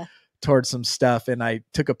attitude towards some stuff. And I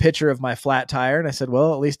took a picture of my flat tire and I said,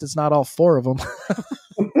 well, at least it's not all four of them.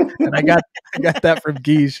 And I got that from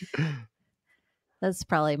Geesh. That's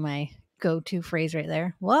probably my go-to phrase right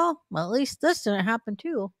there. Well, at least this didn't happen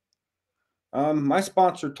too. My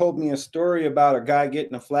sponsor told me a story about a guy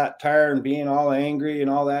getting a flat tire and being all angry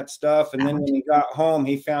and all that stuff. And then when he got home,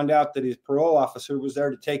 he found out that his parole officer was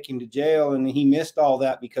there to take him to jail. And he missed all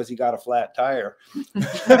that because he got a flat tire.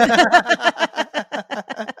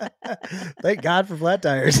 Thank God for flat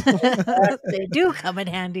tires. They do come in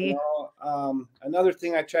handy. Another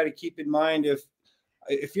thing I try to keep in mind,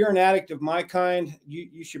 if you're an addict of my kind,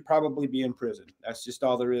 you should probably be in prison. That's just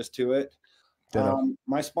all there is to it.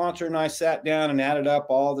 My sponsor and I sat down and added up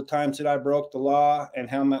all the times that I broke the law and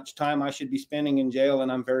how much time I should be spending in jail.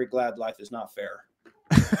 And I'm very glad life is not fair.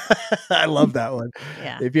 I love that one.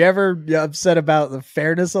 Yeah. If you're ever upset about the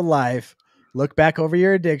fairness of life, look back over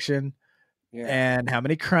your addiction, Yeah. And how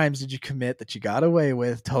many crimes did you commit that you got away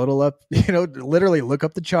with? Total up, literally look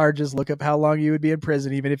up the charges, look up how long you would be in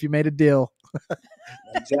prison, even if you made a deal.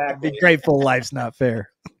 Exactly. Be grateful life's not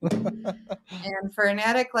fair. And for an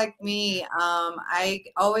addict like me, I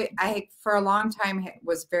for a long time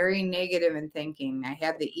was very negative in thinking. I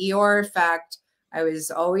had the Eeyore effect. I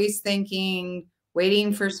was always thinking,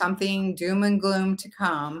 waiting for something doom and gloom to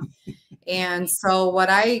come. And so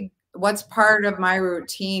what's part of my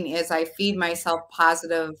routine is I feed myself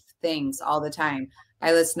positive things all the time.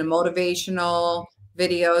 I listen to motivational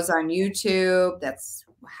videos on YouTube. That's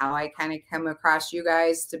how I kind of come across you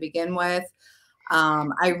guys to begin with.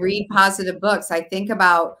 I read positive books. I think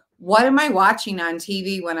about, what am I watching on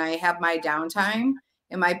TV when I have my downtime?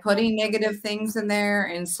 Am I putting negative things in there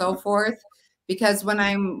and so forth? Because when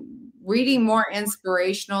I'm reading more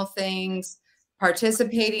inspirational things,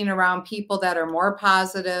 participating around people that are more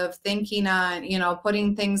positive, thinking on,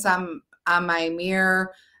 putting things on my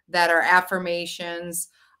mirror that are affirmations,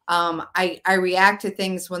 I react to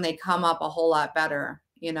things when they come up a whole lot better.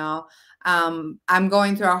 I'm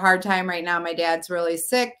going through a hard time right now. My dad's really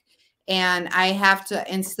sick, and I have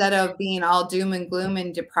to, instead of being all doom and gloom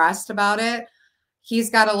and depressed about it, he's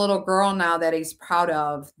got a little girl now that he's proud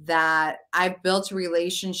of, that I've built a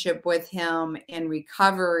relationship with him in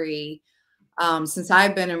recovery. Since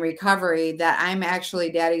I've been in recovery, that I'm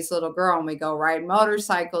actually daddy's little girl, and we go ride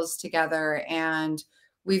motorcycles together, and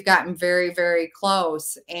we've gotten very, very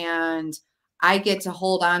close. And I get to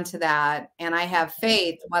hold on to that. And I have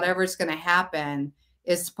faith, whatever's going to happen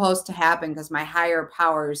is supposed to happen because my higher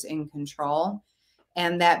power's in control.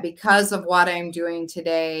 And that because of what I'm doing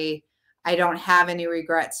today, I don't have any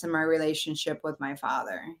regrets in my relationship with my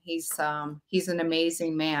father. He's an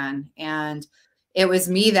amazing man. And it was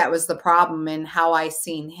me that was the problem in how I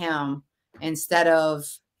seen him, instead of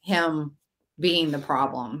him being the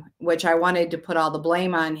problem, which I wanted to put all the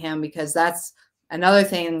blame on him, because that's another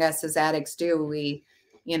thing us as addicts do. We,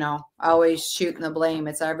 always shooting the blame.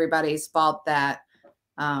 It's everybody's fault that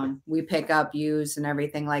we pick up, use, and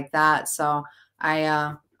everything like that. So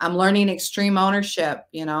I'm learning extreme ownership,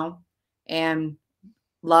 and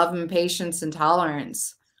love and patience and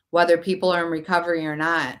tolerance. Whether people are in recovery or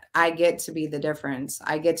not, I get to be the difference.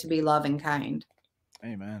 I get to be loving, kind.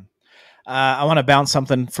 Amen. I want to bounce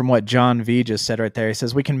something from what John V just said right there. He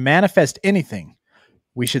says, we can manifest anything.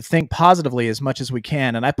 We should think positively as much as we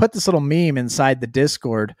can. And I put this little meme inside the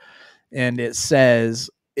Discord, and it says,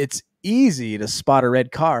 it's easy to spot a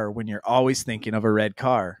red car when you're always thinking of a red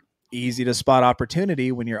car. Easy to spot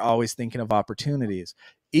opportunity when you're always thinking of opportunities.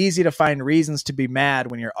 Easy to find reasons to be mad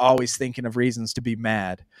when you're always thinking of reasons to be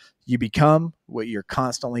mad. You become what you're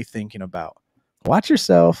constantly thinking about. Watch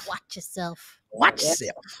yourself. Watch yourself. Watch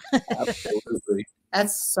yourself. Absolutely.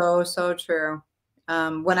 That's so, so true.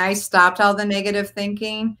 When I stopped all the negative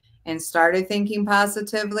thinking and started thinking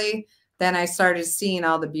positively, then I started seeing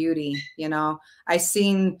all the beauty. I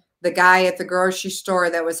seen the guy at the grocery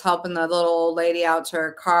store that was helping the little old lady out to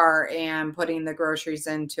her car and putting the groceries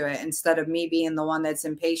into it, instead of me being the one that's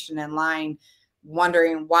impatient in line,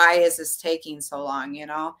 wondering, why is this taking so long?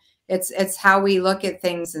 It's how we look at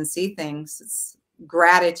things and see things. It's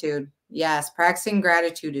gratitude. Yes. Practicing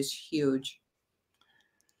gratitude is huge.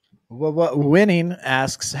 Well, what Winning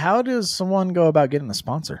asks, how does someone go about getting a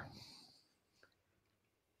sponsor?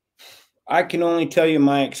 I can only tell you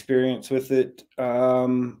my experience with it.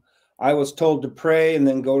 I was told to pray and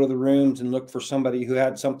then go to the rooms and look for somebody who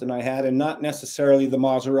had something I had, and not necessarily the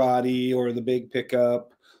Maserati or the big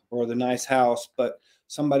pickup or the nice house, but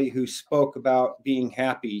somebody who spoke about being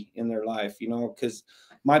happy in their life, because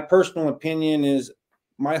my personal opinion is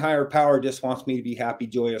my higher power just wants me to be happy,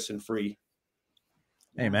 joyous, and free.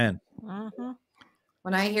 Amen. Mm-hmm.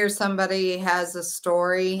 When I hear somebody has a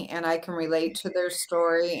story and I can relate to their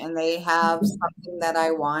story and they have something that I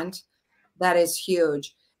want, that is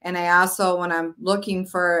huge. And I also, when I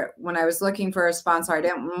was looking for a sponsor, I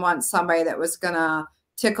didn't want somebody that was going to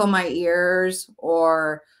tickle my ears,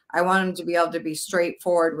 or I wanted them to be able to be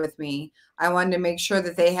straightforward with me. I wanted to make sure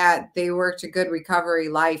that they worked a good recovery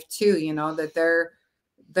life too, that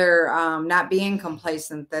they're not being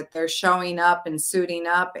complacent, that they're showing up and suiting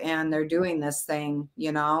up and they're doing this thing,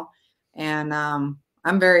 and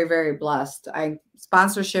I'm very, very blessed.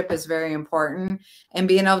 Sponsorship is very important, and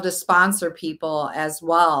being able to sponsor people as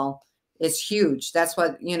well is huge. That's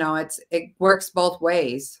what, it works both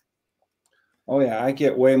ways. Oh yeah. I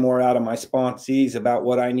get way more out of my sponsees about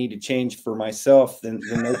what I need to change for myself than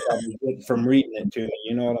they probably get from reading it to me.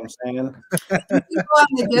 You know what I'm saying? You go on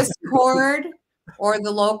the Discord or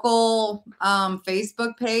the local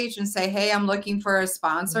Facebook page and say, hey, I'm looking for a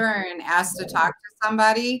sponsor, and ask to talk to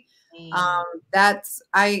somebody.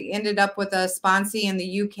 I ended up with a sponsee in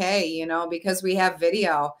the UK, you know, because we have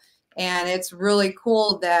video. And it's really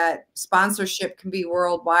cool that sponsorship can be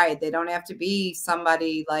worldwide. They don't have to be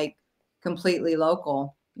somebody like completely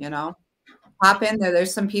local, you know. Hop in there.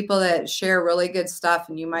 There's some people that share really good stuff,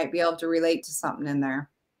 and you might be able to relate to something in there.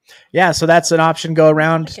 Yeah, so that's an option. Go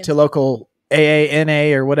around to local AA,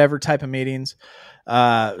 NA, or whatever type of meetings.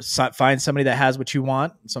 Find somebody that has what you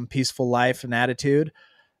want, some peaceful life and attitude.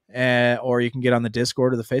 Or you can get on the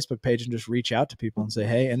Discord or the Facebook page and just reach out to people and say,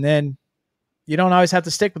 hey, and then you don't always have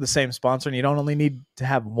to stick with the same sponsor, and you don't only need to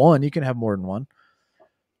have one. You can have more than one.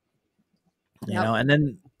 You know, and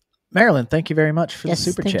then Marilyn, thank you very much for the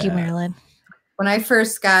super chat. Thank you, Marilyn. When I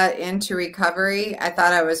first got into recovery, I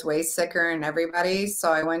thought I was way sicker than everybody.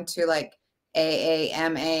 So I went to like AA,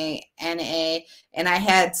 MA, NA, and I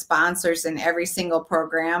had sponsors in every single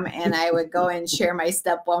program, and I would go and share my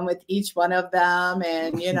step one with each one of them.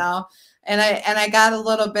 And, you know, and I got a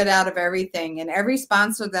little bit out of everything. And every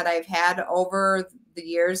sponsor that I've had over the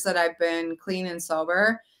years that I've been clean and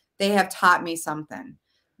sober, they have taught me something.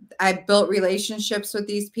 I built relationships with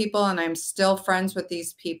these people, and I'm still friends with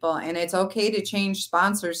these people. And it's okay to change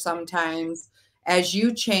sponsors sometimes. As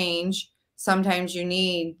you change, sometimes you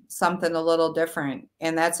need something a little different,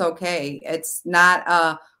 and that's okay. It's not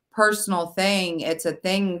a personal thing. It's a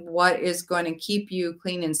thing what is going to keep you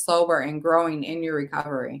clean and sober and growing in your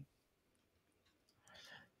recovery.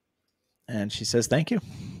 And she says, thank you.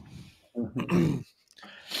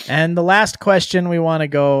 And the last question we want to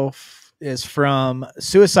go is from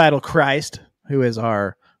Suicidal Christ, who is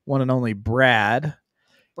our one and only Brad.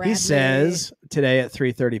 He says today at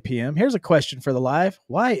 3:30 p.m. Here's a question for the live.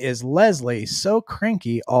 Why is Leslie so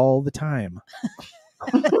cranky all the time?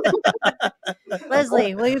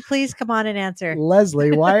 Leslie, will you please come on and answer?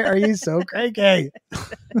 Leslie, why are you so cranky?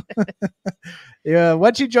 Yeah,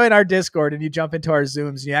 once you join our Discord and you jump into our Zooms,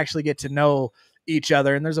 and you actually get to know each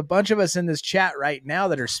other. And there's a bunch of us in this chat right now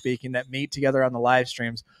that are speaking that meet together on the live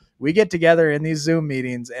streams. We get together in these Zoom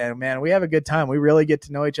meetings, and man, we have a good time. We really get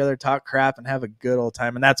to know each other, talk crap, and have a good old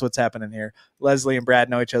time. And that's what's happening here. Leslie and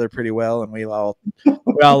Brad know each other pretty well, and we all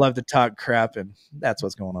love to talk crap, and that's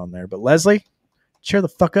what's going on there. But Leslie, cheer the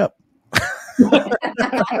fuck up.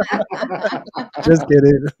 Just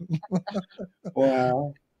kidding.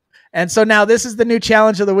 Wow. And so now this is the new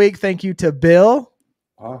challenge of the week. Thank you to Bill.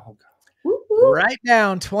 Oh, God. Write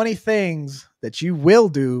down 20 things that you will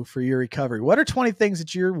do for your recovery. What are 20 things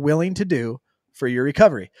that you're willing to do for your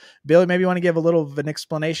recovery? Bill, maybe you want to give a little of an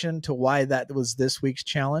explanation to why that was this week's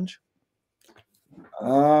challenge?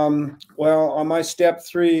 Well, on my step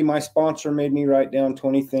 3, my sponsor made me write down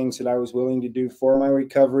 20 things that I was willing to do for my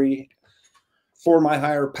recovery, for my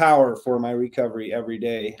higher power, for my recovery every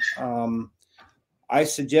day. I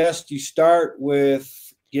suggest you start with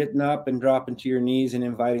getting up and dropping to your knees and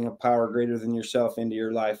inviting a power greater than yourself into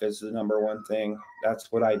your life as the number one thing. That's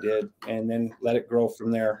what I did. And then let it grow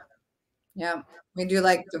from there. Yeah. We do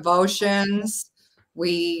like devotions.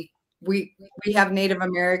 We have Native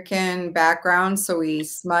American background, so we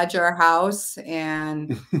smudge our house,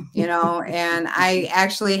 and, you know, and I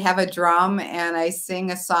actually have a drum, and I sing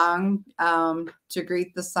a song to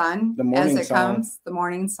greet the sun as it comes, the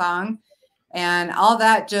morning song. And all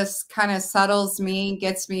that just kind of settles me,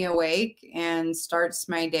 gets me awake, and starts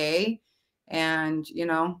my day. And, you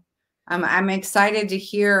know, I'm excited to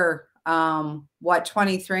hear what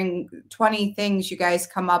 20 things you guys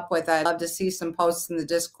come up with. I'd love to see some posts in the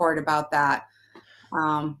Discord about that.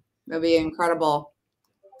 It'll be incredible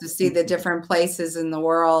to see the different places in the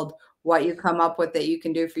world, what you come up with that you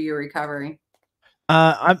can do for your recovery.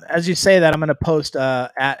 As you say that, I'm going to post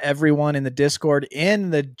at everyone in the Discord in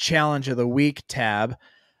the Challenge of the Week tab.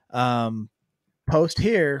 Post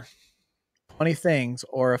here 20 things,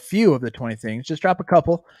 or a few of the 20 things. Just drop a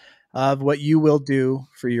couple of what you will do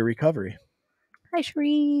for your recovery. Hi,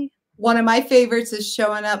 Sheree. One of my favorites is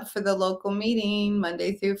showing up for the local meeting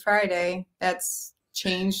Monday through Friday. That's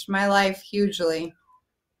changed my life hugely.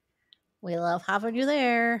 We love having you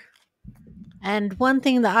there. And one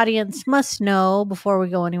thing the audience must know before we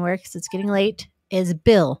go anywhere, because it's getting late, is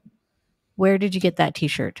Bill, where did you get that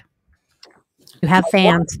T-shirt? You have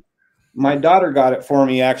fans. My daughter got it for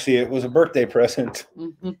me, actually. It was a birthday present.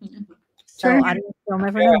 So audience will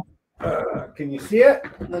never know. Can you see it?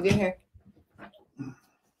 Look at here.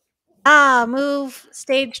 Move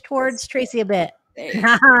stage towards Tracy a bit.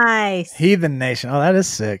 Nice. Heathen Nation. Oh, that is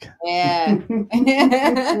sick. Yeah.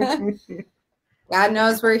 God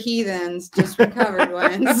knows we're heathens, just recovered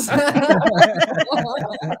ones.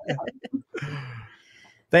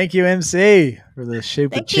 Thank you, MC, for the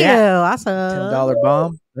super Thank chat. you. Awesome. $10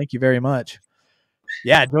 bomb. Thank you very much.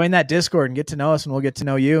 yeah, join that Discord and get to know us, and we'll get to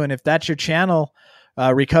know you. And if that's your channel,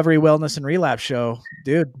 Recovery, Wellness, and Relapse Show,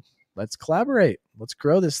 dude, let's collaborate. Let's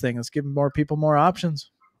grow this thing. Let's give more people more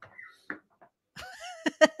options.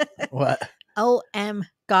 What?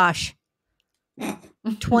 Gosh.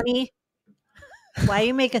 20. Why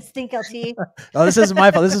you make us think, LT? Oh, this isn't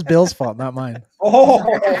my fault. This is Bill's fault, not mine. Oh,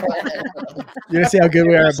 You gonna see how good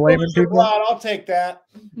we are at blaming people? I'll take that.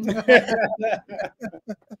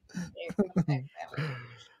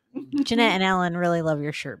 Jeanette and Alan really love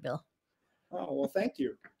your shirt, Bill. Oh, well, thank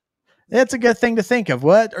you. It's a good thing to think of.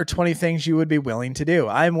 What are 20 things you would be willing to do?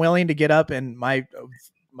 I'm willing to get up, and my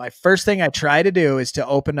first thing I try to do is to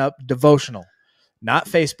open up devotional, not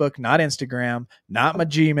Facebook, not Instagram, not my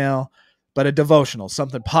Gmail, but a devotional,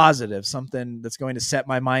 something positive, something that's going to set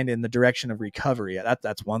my mind in the direction of recovery.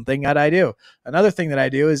 That's one thing that I do. Another thing that I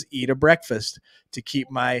do is eat a breakfast to keep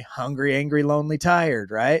my hungry, angry, lonely,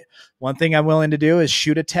 tired, right? One thing I'm willing to do is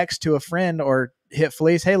shoot a text to a friend or hit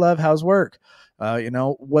Felice, hey, love, how's work?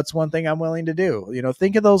 What's one thing I'm willing to do?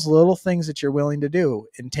 Think of those little things that you're willing to do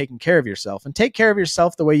in taking care of yourself, and take care of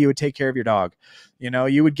yourself the way you would take care of your dog.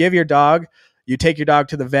 You would give your dog, you take your dog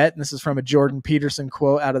to the vet. And this is from a Jordan Peterson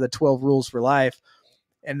quote out of the 12 Rules for Life.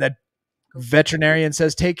 And the veterinarian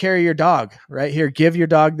says, take care of your dog right here. Give your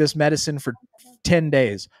dog this medicine for 10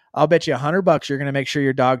 days. I'll bet you $100 you're going to make sure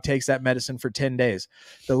your dog takes that medicine for 10 days.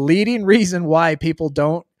 The leading reason why people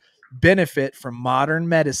don't benefit from modern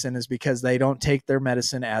medicine is because they don't take their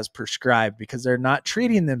medicine as prescribed, because they're not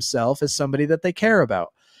treating themselves as somebody that they care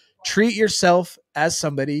about. Treat yourself as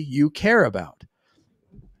somebody you care about.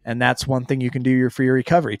 And that's one thing you can do for your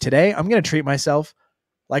recovery. Today, I'm going to treat myself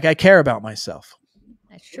like I care about myself.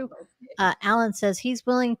 That's true. Alan says he's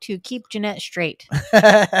willing to keep Jeanette straight.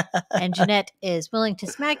 And Jeanette is willing to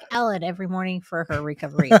smack Alan every morning for her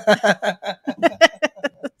recovery.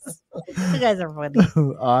 You guys are funny.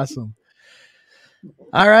 Awesome.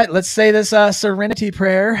 All right, let's say this serenity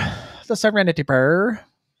prayer. The serenity prayer.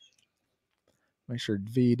 Make sure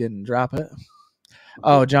V didn't drop it.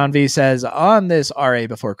 Oh, John V says, on this RA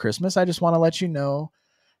before Christmas, I just want to let you know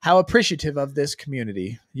how appreciative of this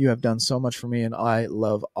community. You have done so much for me, and I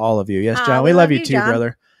love all of you. Yes, John, we love you too, John.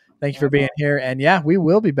 Brother. Thank you for being here. And yeah, we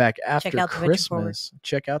will be back after Christmas.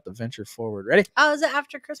 Check out the Venture Forward. Ready? Oh, is it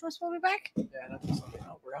after Christmas we'll be back? Yeah,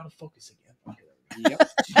 we're out of focus again.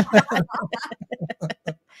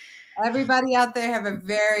 Yep. Everybody out there have a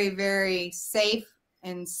very, very safe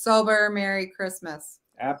and sober Merry Christmas.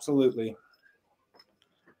 Absolutely.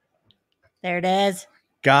 There it is.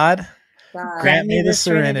 God, grant me the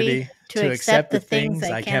serenity to accept the things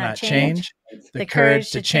I cannot change, the courage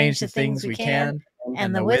to change the things we can,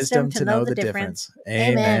 and the wisdom to know the difference.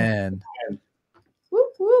 Amen.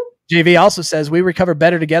 Whoop, whoop. JV also says, we recover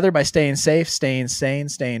better together by staying safe, staying sane,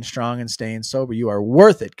 staying strong, and staying sober. You are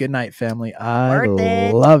worth it. Good night, family. I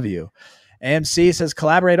love you. AMC says,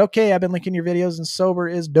 collaborate. Okay, I've been linking your videos, and sober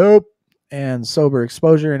is dope. And sober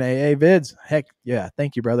exposure and AA vids. Heck yeah.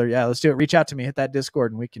 Thank you, brother. Yeah, let's do it. Reach out to me. Hit that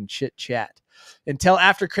Discord and we can chit chat. Until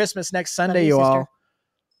after Christmas next Sunday, you all.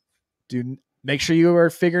 Do make sure you are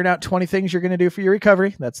figuring out 20 things you're going to do for your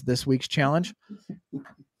recovery. That's this week's challenge.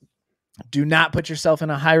 Do not put yourself in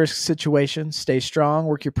a high-risk situation. Stay strong,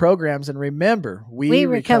 work your programs, and remember, we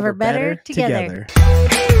recover better together.